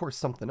 Of course,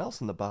 something else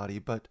in the body,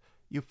 but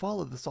you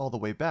follow this all the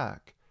way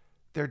back,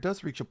 there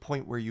does reach a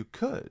point where you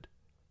could,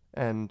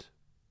 and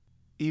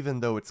even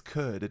though it's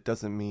could, it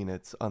doesn't mean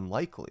it's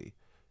unlikely,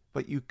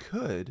 but you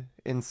could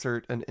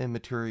insert an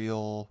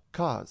immaterial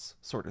cause,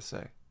 sort of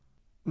say.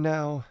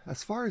 Now,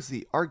 as far as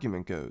the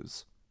argument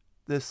goes,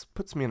 this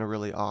puts me in a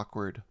really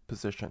awkward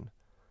position,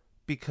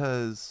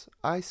 because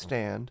I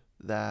stand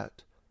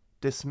that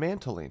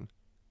dismantling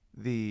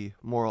the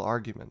moral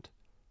argument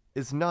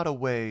is not a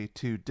way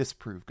to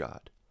disprove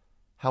God.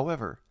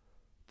 However,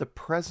 the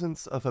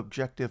presence of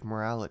objective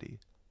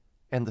morality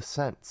and the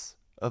sense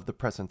of the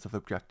presence of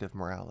objective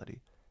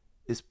morality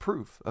is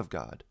proof of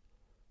God.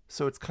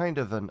 So it's kind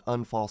of an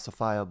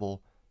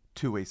unfalsifiable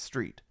two-way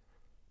street.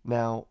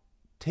 Now,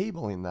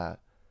 tabling that,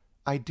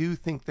 I do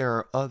think there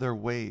are other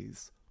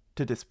ways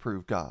to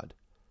disprove God.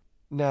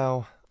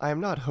 Now, I am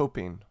not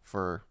hoping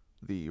for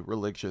the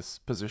religious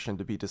position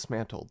to be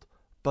dismantled,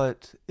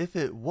 but if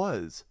it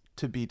was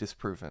to be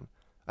disproven,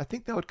 I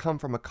think that would come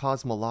from a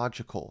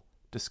cosmological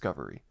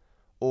discovery,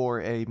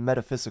 or a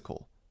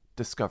metaphysical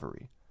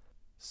discovery,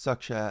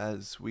 such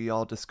as we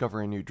all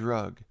discover a new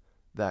drug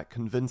that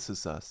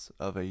convinces us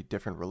of a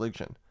different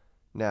religion.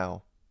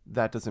 Now,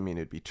 that doesn't mean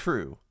it'd be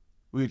true,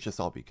 we would just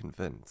all be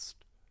convinced.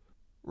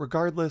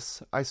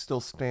 Regardless, I still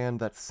stand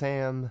that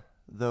Sam,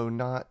 though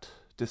not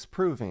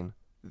disproving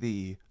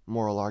the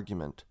moral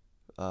argument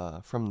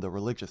from the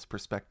religious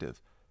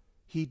perspective,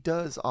 he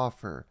does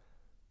offer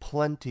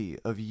plenty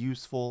of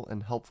useful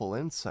and helpful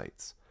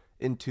insights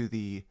into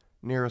the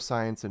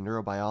neuroscience and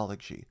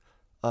neurobiology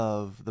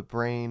of the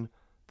brain,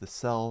 the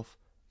self,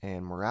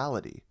 and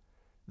morality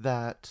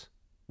that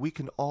we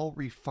can all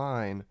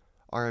refine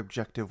our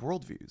objective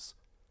worldviews.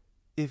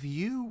 If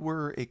you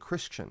were a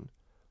Christian,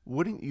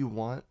 wouldn't you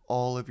want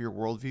all of your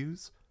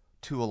worldviews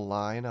to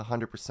align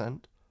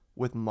 100%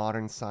 with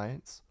modern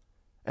science?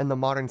 And the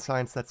modern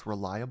science that's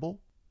reliable?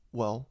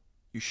 Well,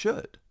 you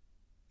should.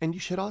 And you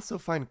should also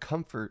find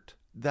comfort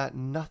that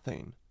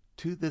nothing,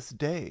 to this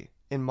day,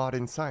 in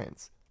modern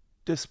science,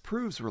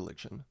 disproves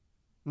religion.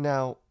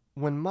 Now,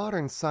 when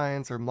modern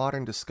science or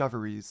modern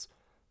discoveries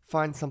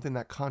find something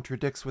that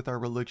contradicts with our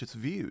religious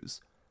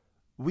views,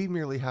 we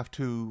merely have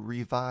to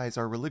revise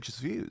our religious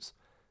views.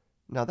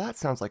 Now that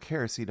sounds like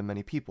heresy to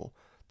many people.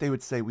 They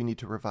would say we need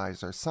to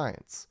revise our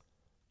science.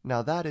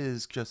 Now that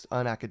is just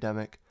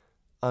unacademic,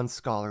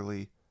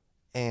 unscholarly,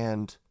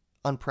 and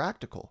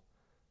unpractical.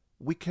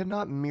 We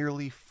cannot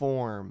merely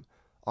form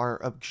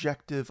our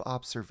objective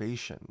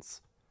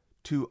observations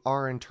to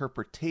our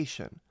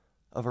interpretation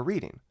of a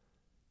reading.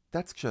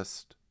 That's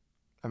just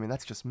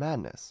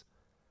madness.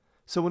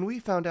 So when we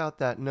found out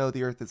that no,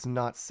 the Earth is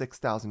not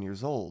 6,000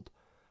 years old,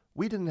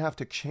 we didn't have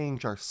to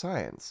change our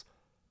science.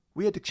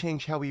 We had to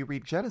change how we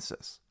read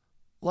Genesis.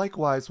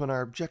 Likewise, when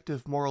our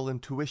objective moral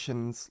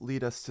intuitions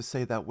lead us to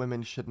say that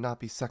women should not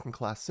be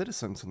second-class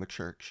citizens in the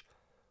church,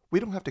 we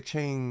don't have to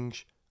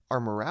change our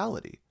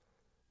morality.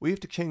 We have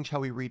to change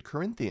how we read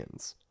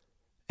Corinthians.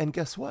 And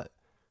guess what?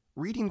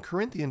 reading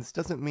Corinthians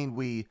doesn't mean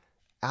we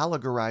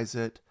allegorize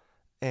it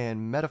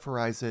and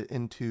metaphorize it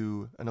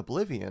into an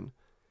oblivion.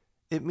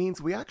 It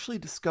means we actually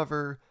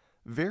discover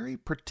very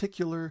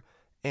particular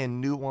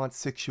and nuanced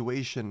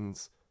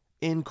situations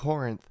in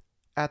Corinth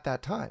at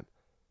that time,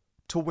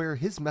 to where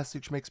his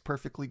message makes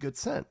perfectly good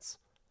sense.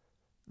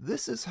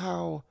 This is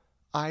how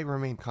I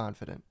remain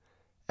confident.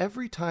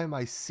 Every time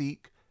I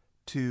seek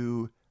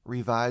to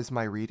revise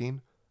my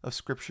reading of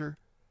Scripture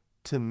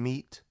to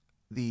meet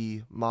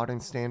the modern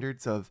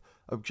standards of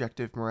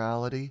objective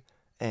morality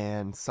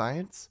and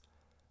science,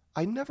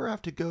 I never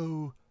have to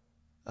go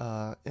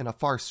in a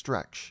far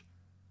stretch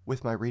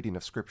with my reading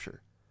of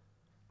Scripture.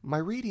 My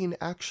reading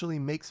actually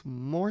makes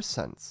more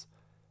sense,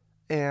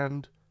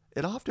 and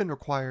it often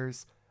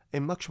requires a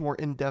much more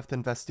in-depth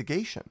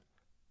investigation.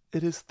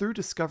 It is through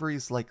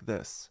discoveries like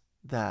this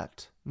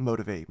that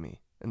motivate me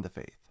in the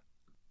faith.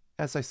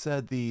 As I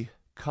said, the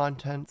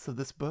contents of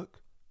this book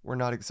were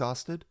not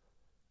exhausted.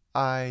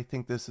 I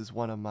think this is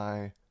one of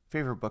my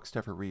favorite books to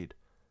ever read.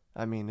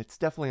 I mean, it's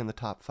definitely in the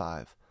top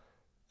 5.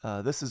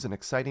 This is an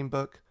exciting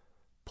book,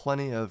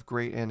 plenty of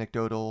great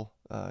anecdotal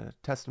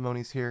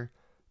testimonies here,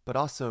 but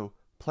also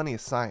plenty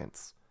of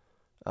science.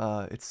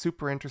 It's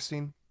super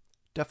interesting,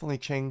 definitely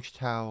changed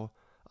how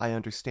I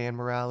understand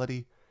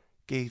morality,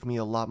 gave me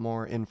a lot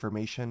more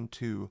information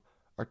to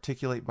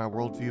articulate my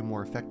worldview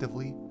more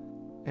effectively,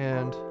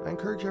 and I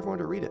encourage everyone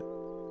to read it.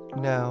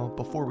 Now,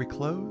 before we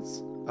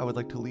close, I would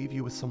like to leave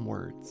you with some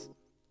words.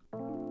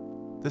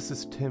 This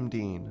is Tim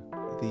Dean,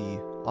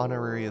 the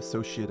Honorary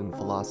Associate in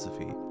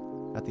Philosophy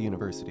at the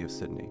University of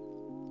Sydney.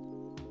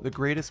 The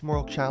greatest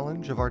moral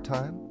challenge of our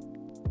time?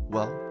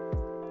 Well,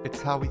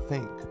 it's how we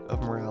think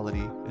of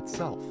morality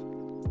itself.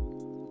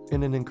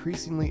 In an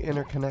increasingly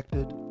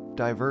interconnected,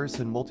 diverse,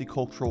 and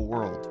multicultural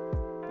world,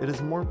 it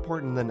is more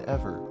important than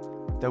ever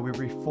that we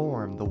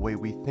reform the way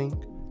we think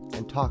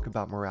and talk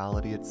about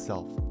morality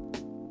itself.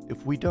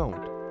 If we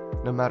don't,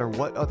 no matter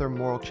what other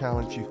moral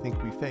challenge you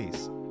think we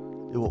face,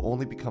 it will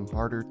only become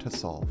harder to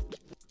solve.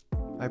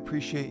 I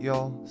appreciate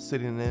y'all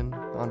sitting in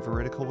on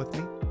Veridical with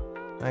me.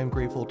 I am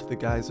grateful to the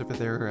guys over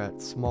there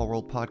at Small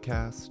World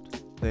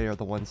Podcast. They are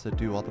the ones that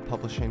do all the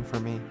publishing for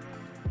me.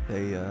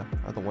 They are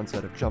the ones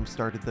that have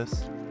jump-started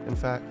this. In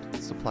fact,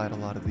 supplied a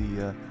lot of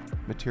the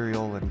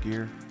material and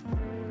gear.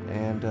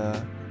 And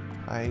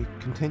I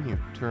continue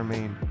to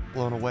remain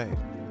blown away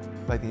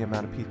by the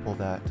amount of people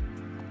that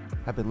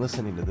have been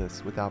listening to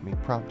this without me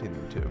prompting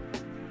them to.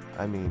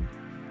 I mean,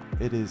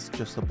 it is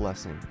just a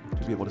blessing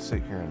to be able to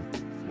sit here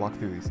and walk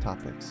through these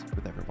topics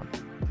with everyone.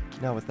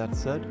 Now, with that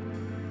said,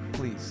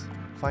 please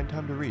find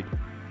time to read.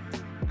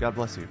 God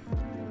bless you.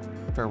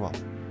 Farewell.